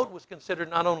 So Mot was considered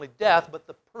not only death, but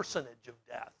the personage of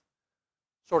death,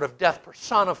 sort of death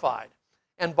personified.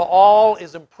 And Baal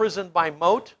is imprisoned by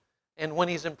Mot, and when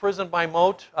he's imprisoned by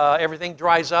Mot, everything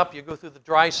dries up. You go through the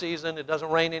dry season, it doesn't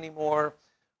rain anymore,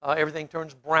 everything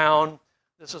turns brown.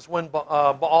 This is when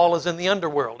Baal is in the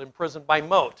underworld, imprisoned by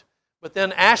Mot. But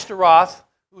then Ashtaroth,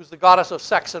 who's the goddess of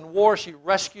sex and war, she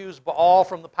rescues Baal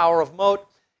from the power of Mot,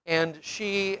 and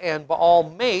she and Baal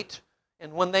mate,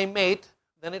 and when they mate,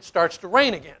 then it starts to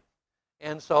rain again.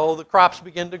 And so the crops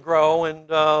begin to grow, and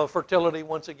fertility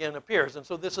once again appears. And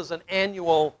so this is an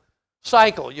annual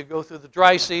cycle. You go through the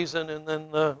dry season, and then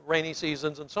the rainy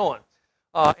seasons, and so on.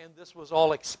 And this was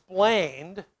all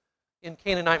explained in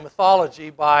Canaanite mythology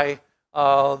by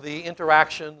the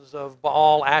interactions of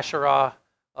Baal, Asherah,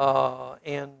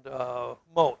 and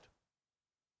Mot.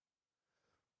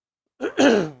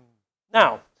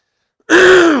 Now,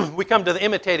 we come to the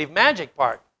imitative magic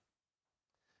part.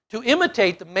 To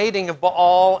imitate the mating of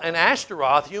Baal and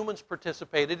Ashtaroth, humans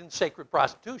participated in sacred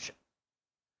prostitution.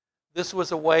 This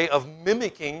was a way of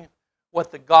mimicking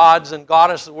what the gods and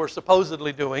goddesses were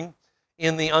supposedly doing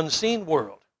in the unseen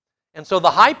world. And so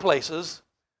the high places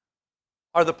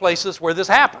are the places where this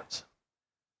happens.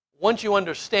 Once you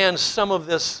understand some of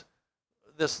this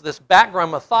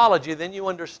background mythology, then you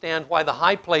understand why the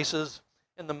high places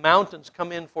and the mountains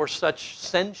come in for such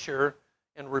censure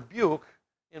and rebuke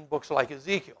in books like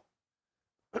Ezekiel.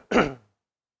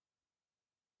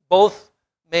 Both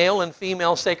male and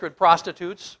female sacred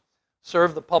prostitutes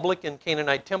serve the public in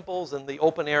Canaanite temples and the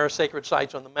open-air sacred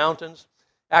sites on the mountains.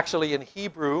 Actually, in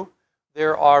Hebrew,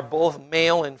 there are both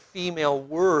male and female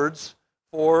words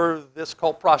for this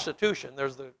cult prostitution.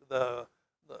 There's the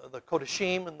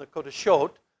Kodashim and the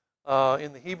Kodashot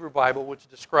in the Hebrew Bible, which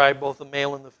describe both the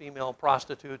male and the female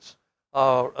prostitutes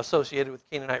associated with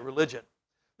Canaanite religion.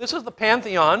 This is the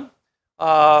pantheon.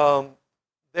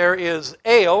 There is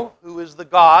El, who is the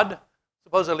god,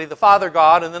 supposedly the father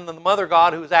god, and then the mother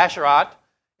god, who is Asherah,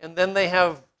 and then they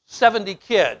have 70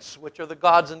 kids, which are the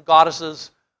gods and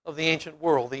goddesses of the ancient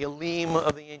world, the Elim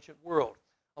of the ancient world.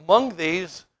 Among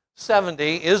these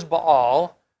 70 is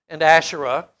Baal and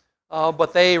Asherah,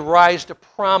 but they rise to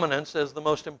prominence as the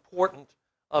most important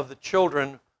of the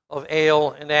children of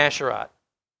El and Asherah.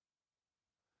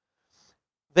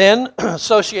 Then,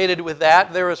 associated with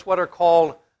that, there is what are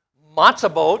called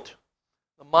matzabot.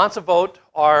 The matzabot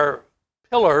are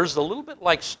pillars, a little bit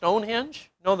like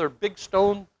Stonehenge. No, they're big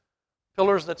stone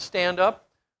pillars that stand up.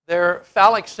 They're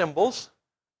phallic symbols.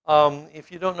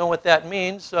 If you don't know what that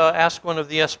means, ask one of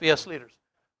the SBS leaders.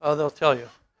 They'll tell you.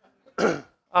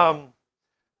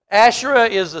 Asherah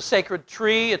is a sacred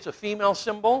tree. It's a female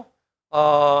symbol.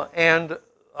 And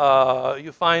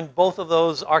you find both of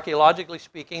those archaeologically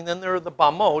speaking. Then there are the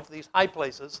bamot, these high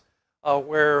places,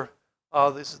 where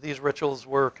these rituals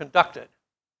were conducted.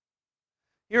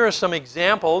 Here are some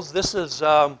examples. This is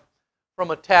from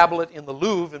a tablet in the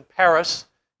Louvre in Paris.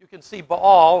 You can see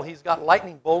Baal. He's got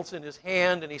lightning bolts in his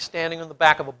hand, and he's standing on the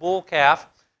back of a bull calf.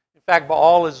 In fact,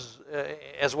 Baal, is,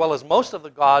 as well as most of the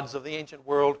gods of the ancient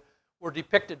world, were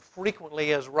depicted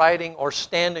frequently as riding or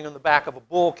standing on the back of a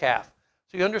bull calf.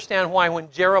 So you understand why when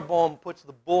Jeroboam puts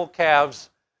the bull calves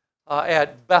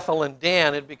at Bethel and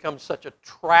Dan, it becomes such a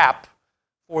trap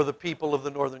for the people of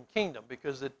the northern kingdom,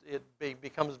 because it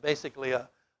becomes basically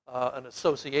an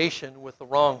association with the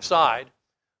wrong side.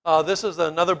 This is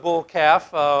another bull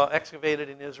calf excavated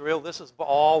in Israel. This is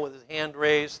Baal with his hand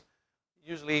raised.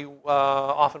 Usually,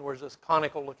 often wears this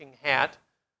conical-looking hat.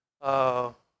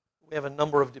 We have a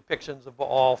number of depictions of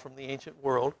Baal from the ancient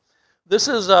world. This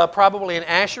is probably an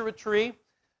Asherah tree.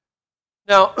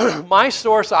 Now, my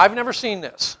source, I've never seen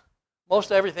this.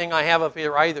 Most everything I have up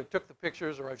here, I either took the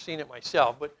pictures or I've seen it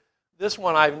myself. But this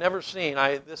one I've never seen.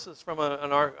 This is from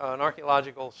an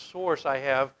archaeological source I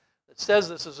have that says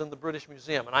this is in the British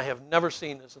Museum, and I have never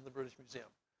seen this in the British Museum.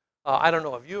 I don't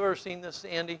know. Have you ever seen this,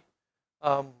 Andy?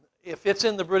 If it's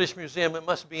in the British Museum, it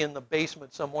must be in the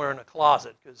basement somewhere in a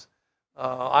closet, because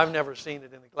I've never seen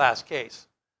it in a glass case.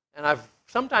 And I've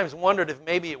sometimes wondered if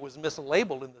maybe it was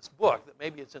mislabeled in this book, that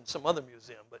maybe it's in some other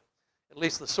museum, but at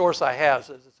least the source I have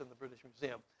says it's in the British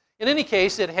Museum. In any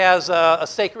case, it has a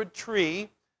sacred tree,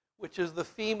 which is the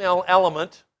female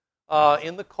element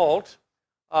in the cult.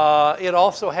 It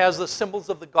also has the symbols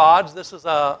of the gods. This is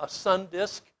a sun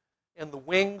disk, and the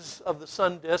wings of the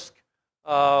sun disk,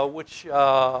 which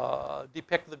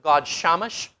depict the god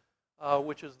Shamash,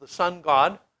 which is the sun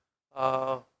god.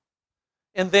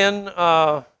 And then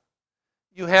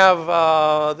you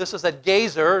have, this is at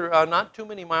Gezer, not too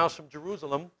many miles from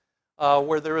Jerusalem,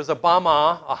 where there is a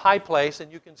bama, a high place,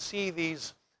 and you can see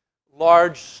these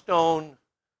large stone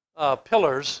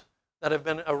pillars that have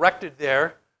been erected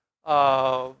there.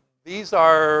 These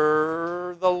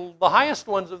are, the highest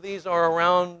ones of these are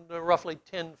around roughly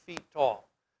 10 feet tall.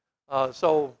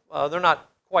 So they're not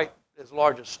quite as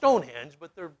large as Stonehenge,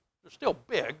 but they're still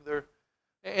big.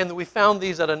 And we found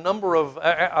these at a number of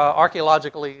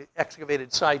archaeologically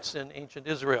excavated sites in ancient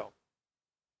Israel.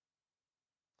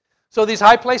 So these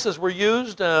high places were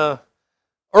used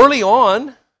early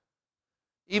on.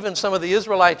 Even some of the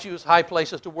Israelites used high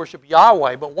places to worship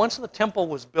Yahweh. But once the temple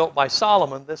was built by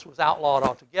Solomon, this was outlawed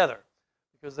altogether,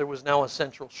 because there was now a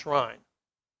central shrine.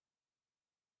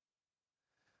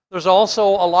 There's also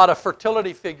a lot of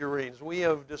fertility figurines. We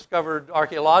have discovered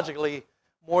archaeologically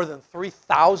more than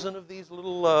 3,000 of these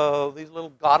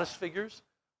little goddess figures,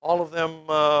 all of them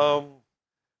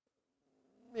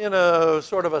in a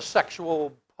sort of a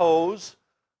sexual pose,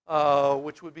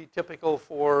 which would be typical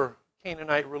for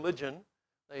Canaanite religion.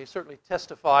 They certainly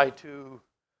testify to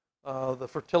the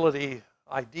fertility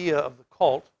idea of the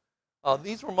cult.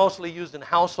 These were mostly used in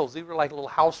households. These were like little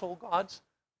household gods,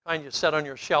 kind you set on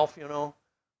your shelf, you know,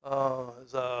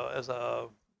 as a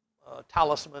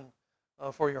talisman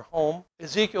for your home.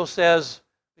 Ezekiel says,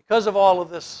 because of all of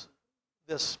this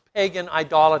pagan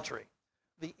idolatry,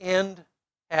 the end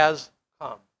has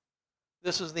come.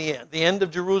 This is the end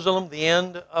of Jerusalem, the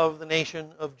end of the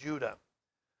nation of Judah.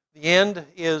 The end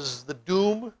is the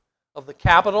doom of the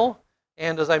capital,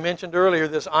 and as I mentioned earlier,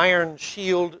 this iron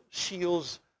shield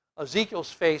shields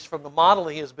Ezekiel's face from the model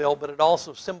he has built, but it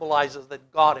also symbolizes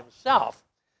that God himself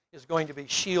is going to be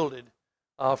shielded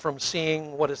from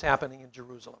seeing what is happening in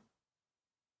Jerusalem.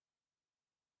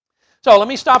 So let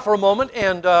me stop for a moment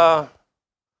and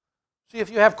see if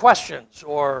you have questions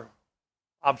or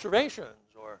observations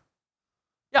or,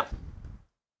 yeah.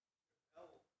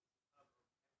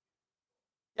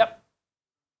 Yep.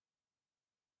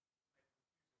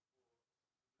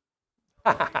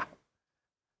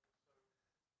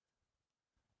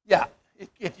 Yeah,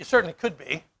 it certainly could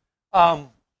be.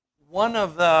 One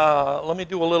of the, let me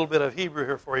do a little bit of Hebrew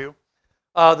here for you.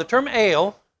 The term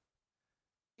ale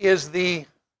is the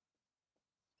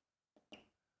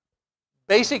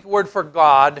basic word for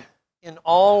God in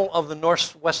all of the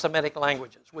Northwest Semitic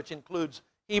languages, which includes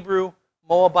Hebrew,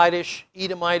 Moabitish,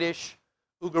 Edomitish,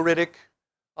 Ugaritic.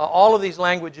 All of these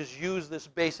languages use this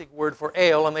basic word for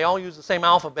ale, and they all use the same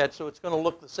alphabet, so it's going to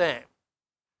look the same.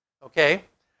 Okay?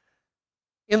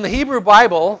 In the Hebrew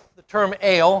Bible, the term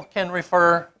ale can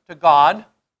refer to God,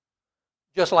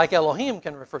 just like Elohim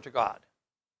can refer to God.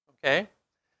 Okay?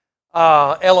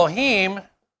 Elohim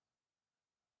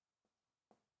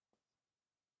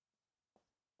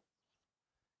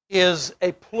is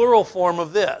a plural form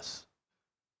of this.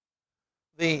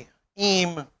 The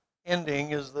im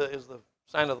ending is the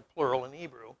sign of the plural in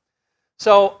Hebrew.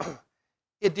 So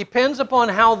It depends upon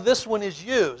how this one is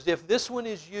used. If this one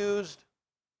is used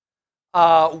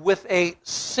with a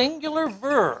singular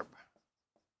verb,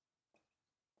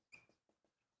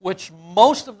 which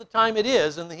most of the time it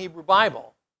is in the Hebrew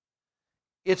Bible,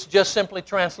 it's just simply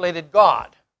translated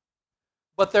God.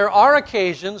 But there are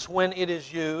occasions when it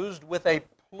is used with a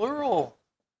plural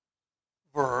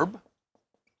verb,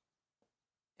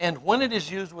 and when it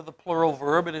is used with a plural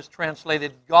verb, it is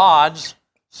translated God's,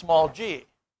 small g.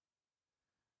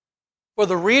 For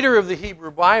the reader of the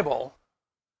Hebrew Bible,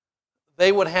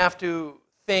 they would have to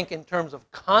think in terms of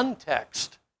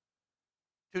context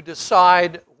to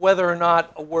decide whether or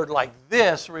not a word like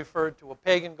this referred to a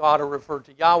pagan god or referred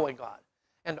to Yahweh God.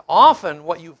 And often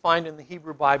what you find in the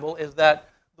Hebrew Bible is that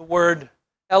the word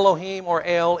Elohim or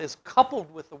El is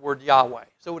coupled with the word Yahweh.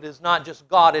 So it is not just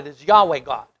God, it is Yahweh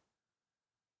God.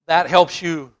 That helps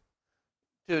you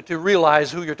to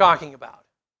realize who you're talking about.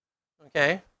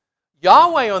 Okay?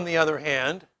 Yahweh, on the other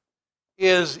hand,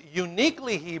 is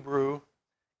uniquely Hebrew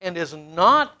and is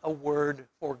not a word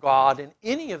for God in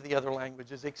any of the other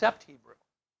languages except Hebrew.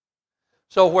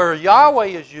 So where Yahweh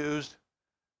is used,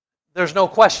 there's no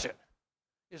question.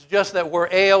 It's just that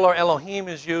where El or Elohim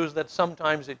is used, that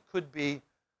sometimes it could be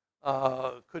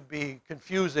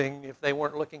confusing if they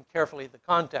weren't looking carefully at the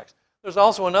context. There's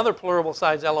also another plural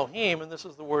besides Elohim, and this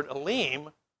is the word Elim,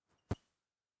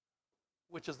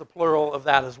 which is the plural of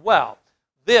that as well.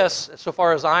 This, so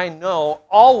far as I know,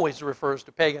 always refers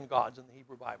to pagan gods in the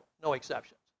Hebrew Bible, no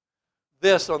exceptions.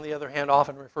 This, on the other hand,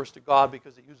 often refers to God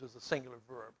because it uses a singular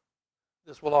verb.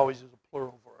 This will always use a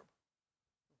plural verb.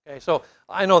 Okay, so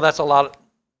I know that's a lot of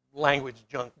language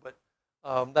junk, but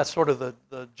that's sort of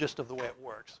the gist of the way it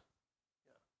works.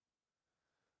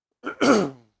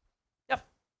 Yep.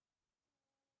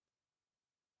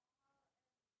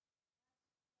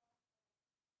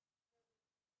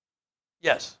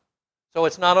 Yes. So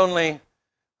it's not only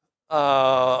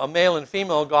a male and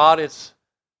female God, it's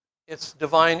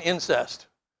divine incest.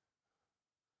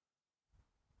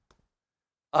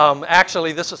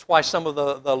 Actually, this is why some of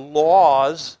the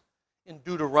laws in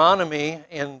Deuteronomy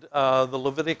and the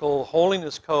Levitical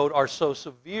Holiness Code are so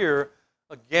severe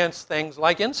against things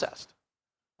like incest.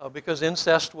 Because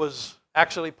incest was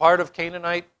actually part of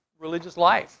Canaanite religious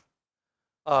life.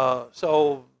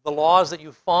 So the laws that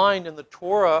you find in the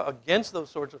Torah against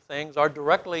those sorts of things are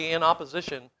directly in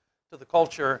opposition to the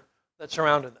culture that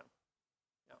surrounded them.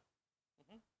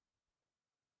 Yeah.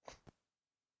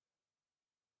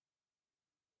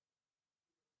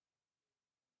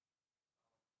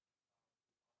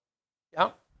 Yeah.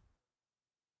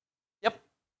 Yep.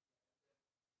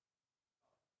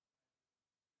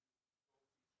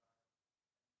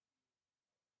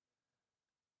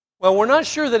 Well, we're not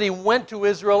sure that he went to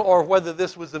Israel or whether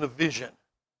this was in a vision.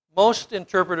 Most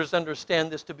interpreters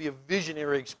understand this to be a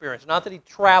visionary experience. Not that he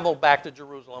traveled back to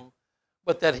Jerusalem,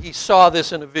 but that he saw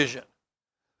this in a vision.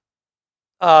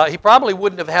 He probably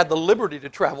wouldn't have had the liberty to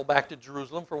travel back to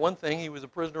Jerusalem. For one thing, he was a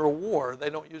prisoner of war.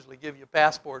 They don't usually give you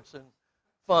passports and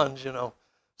funds, you know.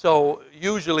 So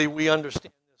usually we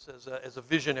understand this as a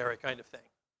visionary kind of thing.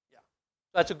 Yeah,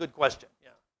 that's a good question. Yeah.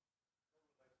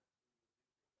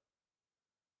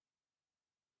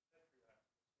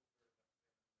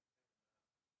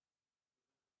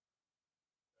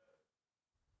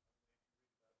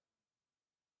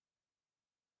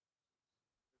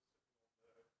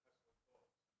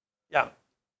 Yeah.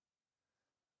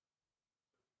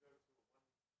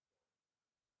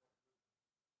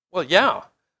 Well, yeah.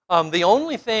 The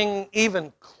only thing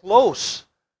even close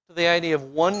to the idea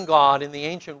of one God in the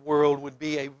ancient world would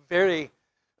be a very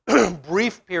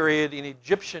brief period in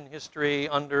Egyptian history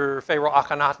under Pharaoh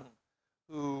Akhenaten,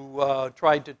 who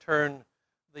tried to turn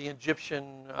the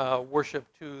Egyptian worship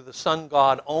to the sun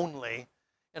god only.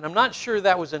 And I'm not sure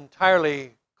that was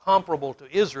entirely comparable to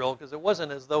Israel, because it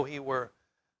wasn't as though he were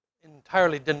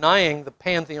entirely denying the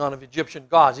pantheon of Egyptian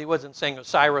gods. He wasn't saying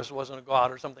Osiris wasn't a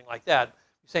god or something like that.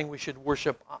 He's saying we should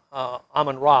worship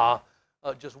Amun-Ra,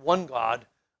 just one god.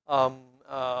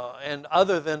 And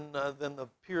other than the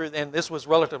period, and this was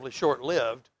relatively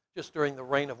short-lived, just during the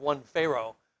reign of one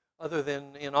pharaoh, other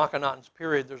than in Akhenaten's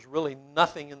period, there's really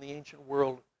nothing in the ancient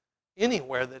world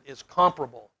anywhere that is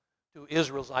comparable to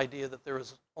Israel's idea that there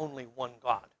is only one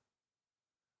God.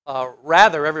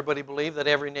 Rather, everybody believed that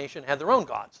every nation had their own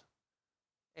gods.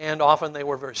 And often they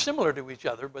were very similar to each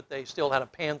other, but they still had a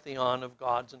pantheon of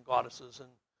gods and goddesses and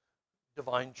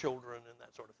divine children and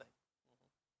that sort of thing.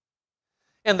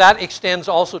 And that extends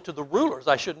also to the rulers.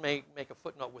 I should make a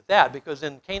footnote with that, because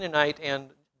in Canaanite and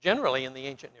generally in the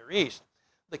ancient Near East,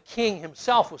 the king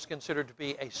himself was considered to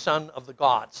be a son of the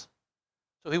gods.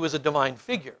 So he was a divine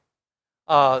figure.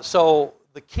 So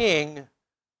the king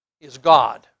is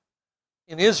God.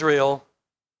 In Israel,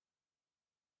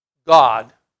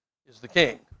 God is the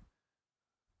king.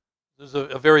 There's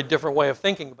a very different way of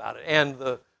thinking about it. And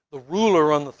the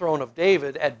ruler on the throne of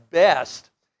David, at best,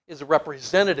 is a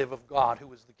representative of God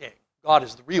who is the king. God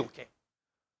is the real king.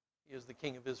 He is the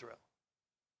king of Israel.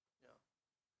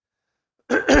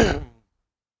 Yeah.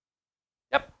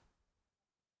 Yep.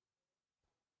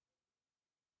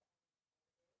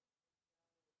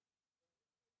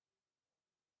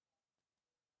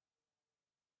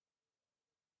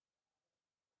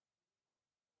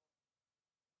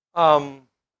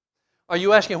 Are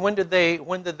you asking when did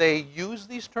they use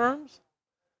these terms?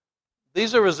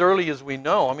 These are as early as we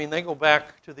know. I mean, they go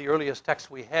back to the earliest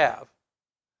texts we have.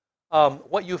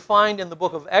 What you find in the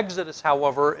book of Exodus,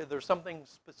 however, there's something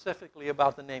specifically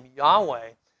about the name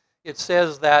Yahweh. It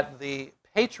says that the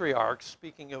patriarchs,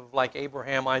 speaking of like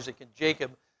Abraham, Isaac, and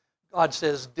Jacob, God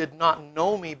says, did not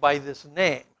know me by this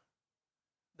name.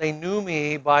 They knew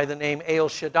me by the name El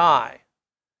Shaddai,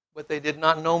 but they did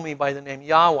not know me by the name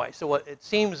Yahweh. So it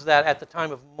seems that at the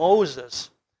time of Moses,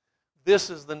 this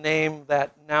is the name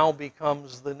that now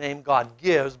becomes the name God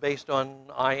gives based on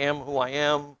I am who I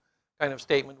am kind of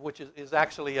statement, which is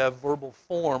actually a verbal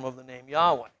form of the name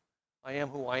Yahweh. I am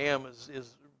who I am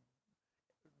is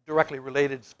directly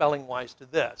related spelling-wise to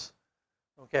this.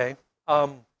 Okay?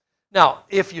 Now,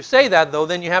 if you say that, though,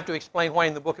 then you have to explain why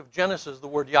in the book of Genesis the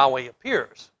word Yahweh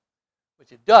appears,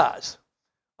 which it does.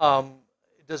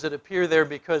 Does it appear there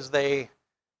because they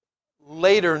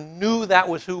later knew that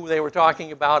was who they were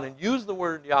talking about and used the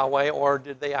word Yahweh, or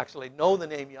did they actually know the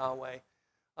name Yahweh?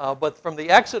 But from the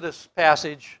Exodus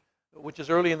passage, which is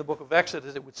early in the book of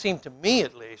Exodus, it would seem to me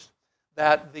at least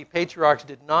that the patriarchs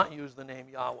did not use the name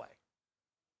Yahweh.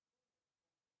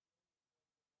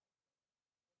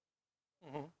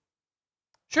 Mm-hmm.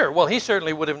 Sure, well, he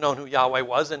certainly would have known who Yahweh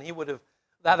was, and he would have,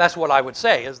 that's what I would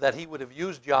say, is that he would have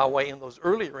used Yahweh in those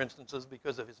earlier instances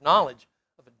because of his knowledge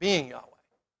of it being Yahweh.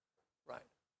 Right.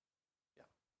 Yeah.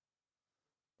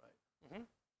 Right. Mm-hmm.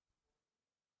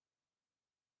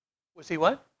 Was he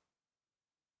what?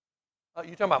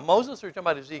 You talking about Moses or you talking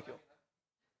about Ezekiel?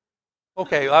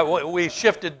 Okay, we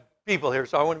shifted people here,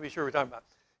 so I want to be sure we're talking about.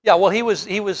 Yeah, well, he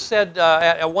was said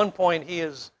at one point he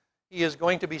is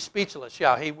going to be speechless.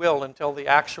 Yeah, he will until the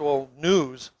actual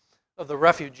news of the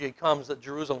refugee comes that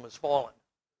Jerusalem has fallen.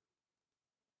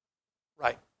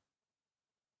 Right.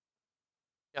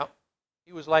 Yeah,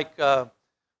 he was like John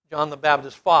the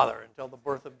Baptist's father until the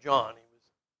birth of John.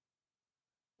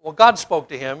 Well, God spoke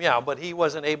to him, yeah, but he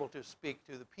wasn't able to speak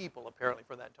to the people apparently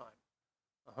for that time.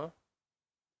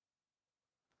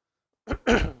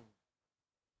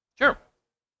 Sure.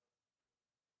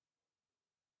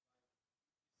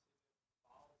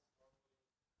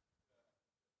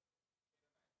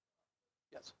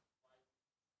 Yes.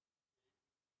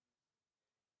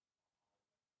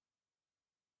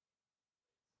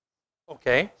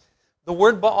 Okay. The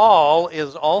word Baal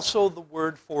is also the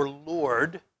word for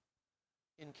Lord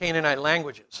in Canaanite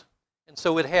languages. And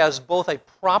so it has both a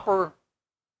proper,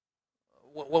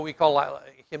 what we call,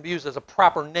 it can be used as a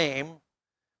proper name,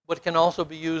 but it can also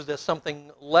be used as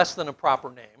something less than a proper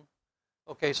name.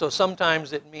 Okay, so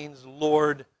sometimes it means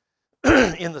Lord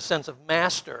in the sense of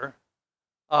master,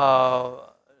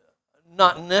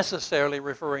 not necessarily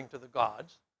referring to the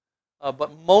gods,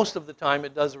 but most of the time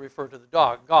it does refer to the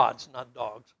gods, not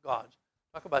dogs, gods.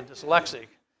 Talk about dyslexic.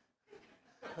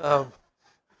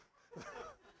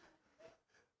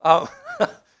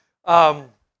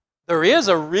 There is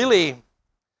a really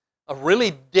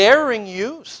daring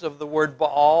use of the word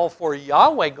Baal for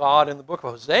Yahweh God in the book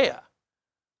of Hosea.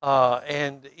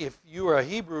 And if you are a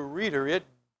Hebrew reader, it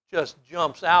just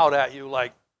jumps out at you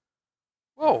like,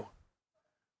 whoa,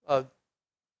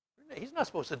 he's not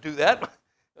supposed to do that.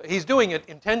 He's doing it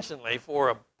intentionally for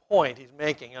a point he's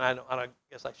making, and I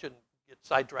guess I shouldn't get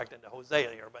sidetracked into Hosea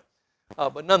here,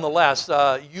 but nonetheless,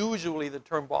 usually the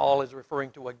term Baal is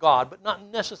referring to a god, but not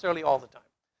necessarily all the time.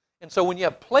 And so when you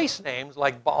have place names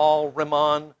like Baal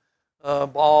Rimmon,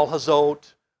 Baal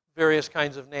Hazot, various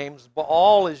kinds of names,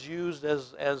 Baal is used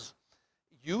as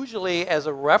usually as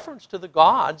a reference to the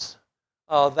gods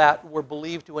that were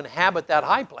believed to inhabit that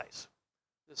high place.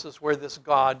 This is where this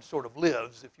god sort of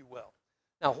lives, if you will.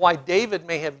 Now, why David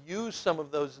may have used some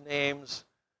of those names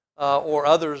or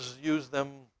others use them,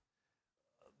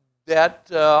 that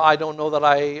I don't know that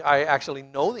I actually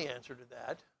know the answer to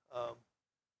that.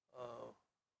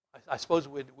 I suppose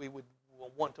we would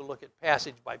want to look at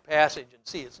passage by passage and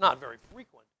see. It's not very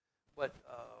frequent, but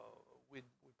we'd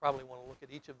probably want to look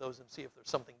at each of those and see if there's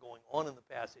something going on in the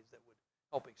passage that would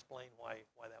help explain why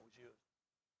that was used.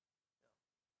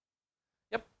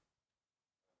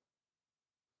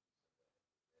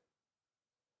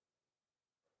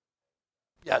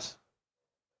 Yes.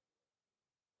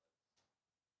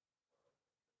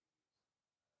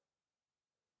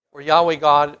 Or Yahweh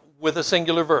God with a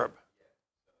singular verb.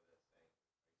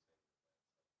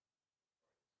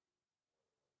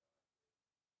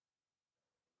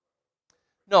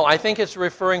 No, I think it's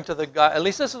referring to the God, at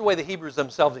least this is the way the Hebrews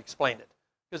themselves explained it.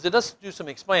 Because it does do some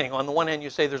explaining. On the one hand, you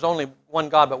say there's only one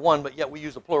God but one, but yet we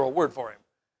use a plural word for him.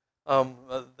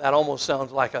 That almost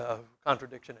sounds like a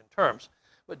contradiction in terms.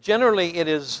 But generally, it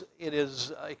is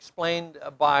explained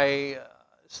by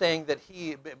saying that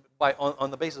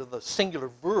on the basis of the singular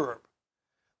verb,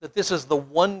 that this is the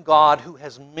one God who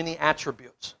has many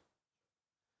attributes.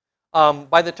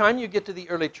 By the time you get to the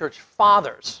early church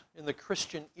fathers in the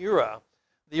Christian era,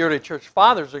 the early church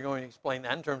fathers are going to explain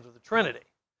that in terms of the Trinity.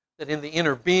 That in the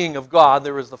inner being of God,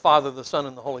 there is the Father, the Son,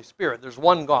 and the Holy Spirit. There's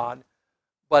one God,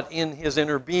 but in his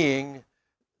inner being,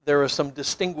 there are some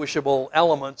distinguishable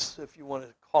elements, if you want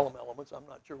to call them elements. I'm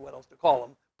not sure what else to call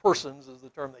them. Persons is the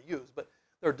term they use, but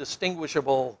there are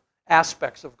distinguishable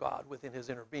aspects of God within his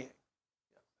inner being.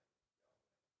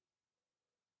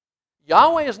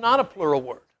 Yahweh is not a plural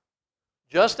word.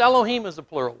 Just Elohim is a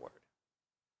plural word.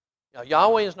 Now,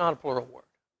 Yahweh is not a plural word.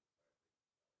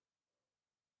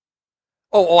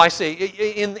 Oh, I see.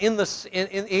 He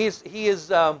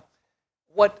is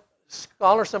what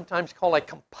scholars sometimes call a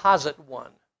composite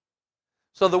one.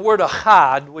 So the word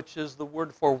ahad, which is the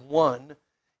word for one,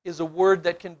 is a word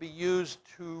that can be used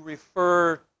to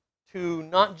refer to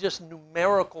not just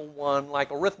numerical one like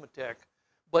arithmetic,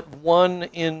 but one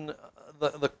in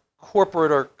the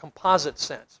corporate or composite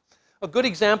sense. A good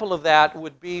example of that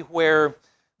would be where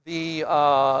the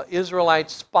Israelite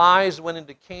spies went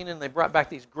into Canaan and they brought back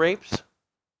these grapes.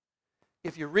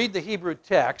 If you read the Hebrew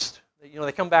text,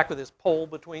 they come back with this pole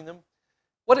between them.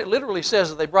 What it literally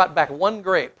says is they brought back one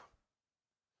grape.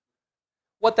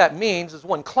 What that means is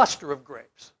one cluster of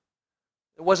grapes.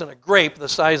 It wasn't a grape the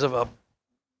size of a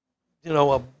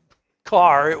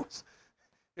car.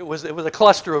 It was a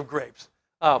cluster of grapes.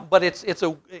 But it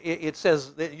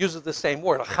uses the same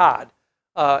word, achad,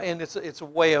 and it's a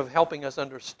way of helping us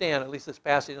understand, at least this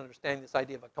passage, understanding this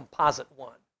idea of a composite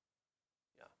one.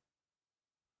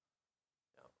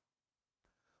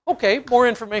 Okay, more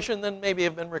information than maybe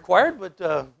have been required,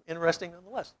 but interesting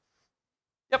nonetheless.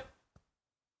 Yep.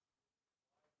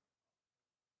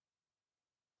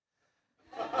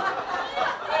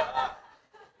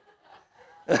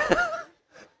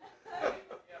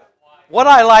 What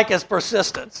I like is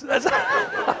persistence.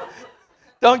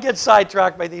 Don't get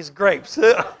sidetracked by these grapes.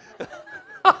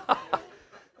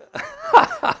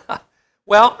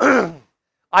 Well,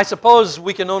 I suppose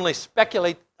we can only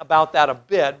speculate about that a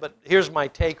bit, but here's my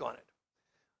take on it.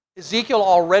 Ezekiel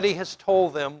already has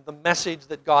told them the message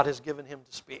that God has given him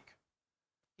to speak.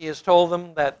 He has told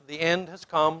them that the end has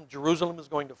come, Jerusalem is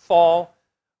going to fall,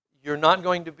 you're not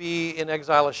going to be in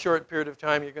exile a short period of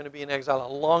time, you're going to be in exile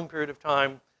a long period of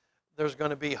time, there's going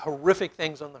to be horrific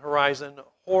things on the horizon,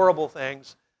 horrible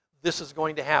things, this is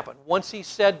going to happen. Once he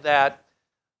said that,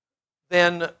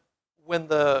 then when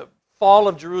the fall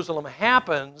of Jerusalem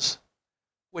happens,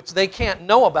 which they can't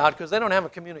know about because they don't have a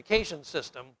communication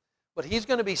system, but he's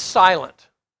going to be silent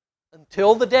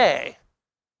until the day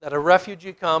that a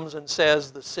refugee comes and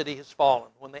says the city has fallen,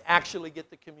 when they actually get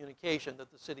the communication that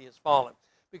the city has fallen.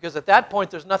 Because at that point,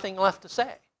 there's nothing left to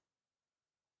say.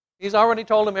 He's already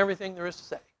told them everything there is to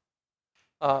say.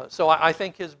 So I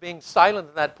think his being silent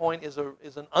at that point is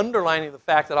an underlining of the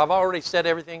fact that I've already said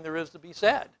everything there is to be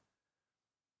said.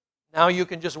 Now you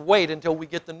can just wait until we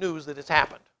get the news that it's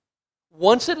happened.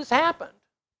 Once it has happened,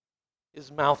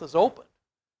 his mouth is open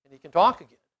and he can talk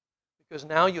again. Because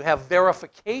now you have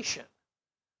verification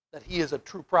that he is a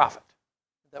true prophet,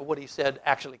 that what he said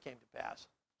actually came to pass.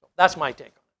 So that's my take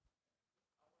on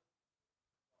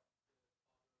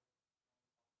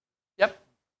it. Yep.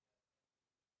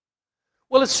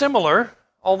 Well, it's similar,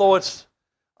 although it's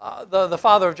the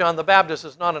father of John the Baptist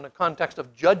is not in a context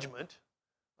of judgment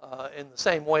in the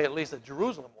same way, at least, that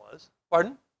Jerusalem was.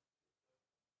 Pardon?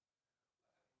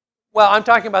 Well, I'm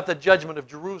talking about the judgment of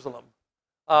Jerusalem.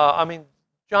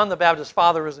 John the Baptist's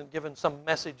father isn't given some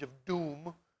message of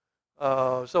doom.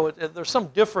 So there's some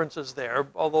differences there,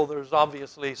 although there's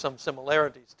obviously some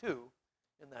similarities too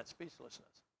in that speechlessness.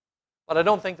 But I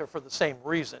don't think they're for the same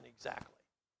reason exactly.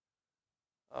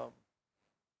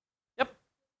 Yep.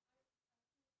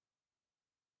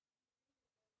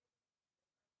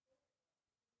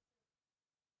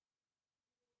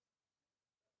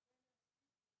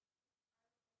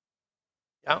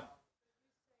 Yeah.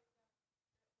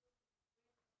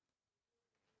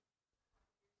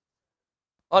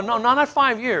 Oh, no, not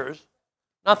 5 years.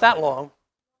 Not that long.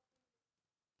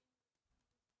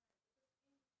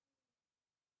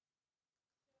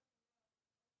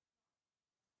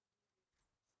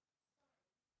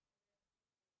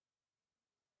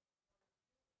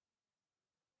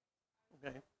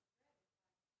 Okay.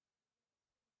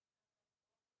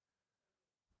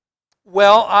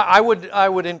 Well, I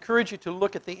would encourage you to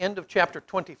look at the end of chapter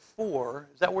 24.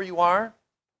 Is that where you are?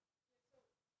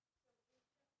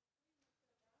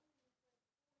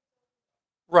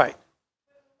 Right.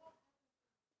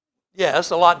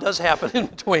 Yes, a lot does happen in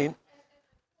between.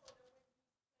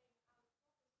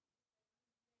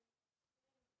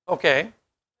 Okay.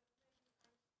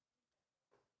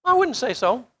 I wouldn't say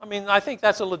so. I mean, I think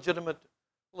that's a legitimate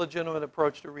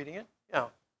approach to reading it. Yeah.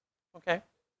 Okay.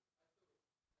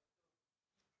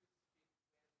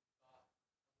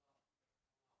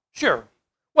 Sure.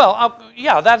 Well,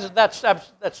 yeah,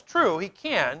 that's true. He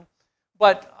can,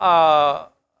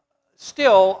 but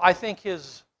still, I think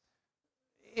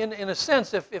in a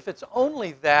sense, if it's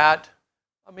only that,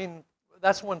 I mean,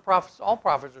 that's when all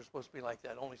prophets are supposed to be like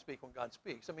that. Only speak when God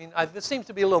speaks. I mean, this seems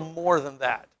to be a little more than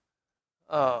that.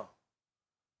 It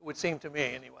would seem to me,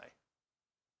 anyway.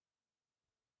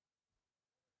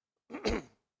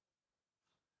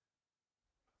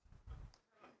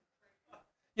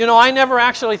 You know, I never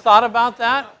actually thought about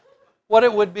that, what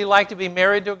it would be like to be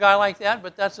married to a guy like that,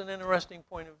 but that's an interesting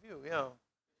point of view, yeah.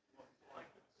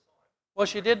 Well,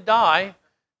 she did die.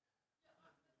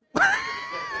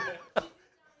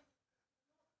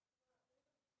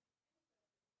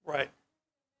 Right.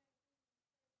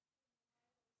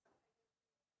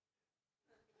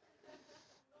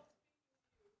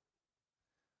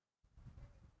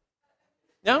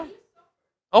 Yeah.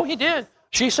 Oh, he did.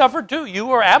 She suffered too.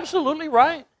 You are absolutely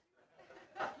right.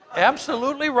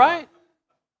 Absolutely right.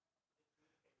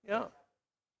 Yeah.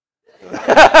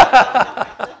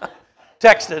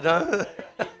 Texted, huh?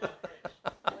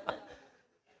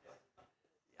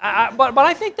 But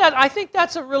I think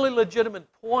that's a really legitimate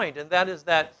point, and that is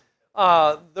that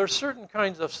there's certain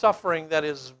kinds of suffering that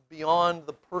is beyond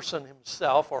the person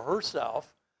himself or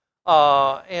herself,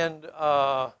 and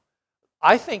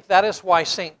I think that is why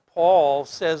St. Paul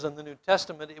says in the New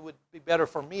Testament, it would be better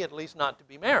for me at least not to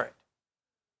be married.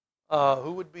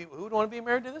 Who would want to be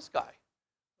married to this guy?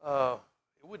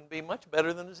 It wouldn't be much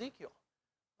better than Ezekiel.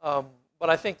 But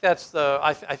I think that's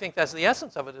I think that's the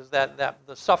essence of it, is that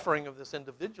the suffering of this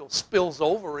individual spills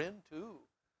over into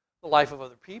the life of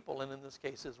other people, and in this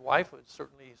case, his wife would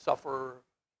certainly suffer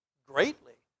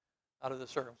greatly out of the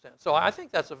circumstance. So I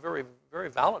think that's a very, very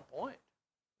valid point.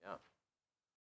 Yeah.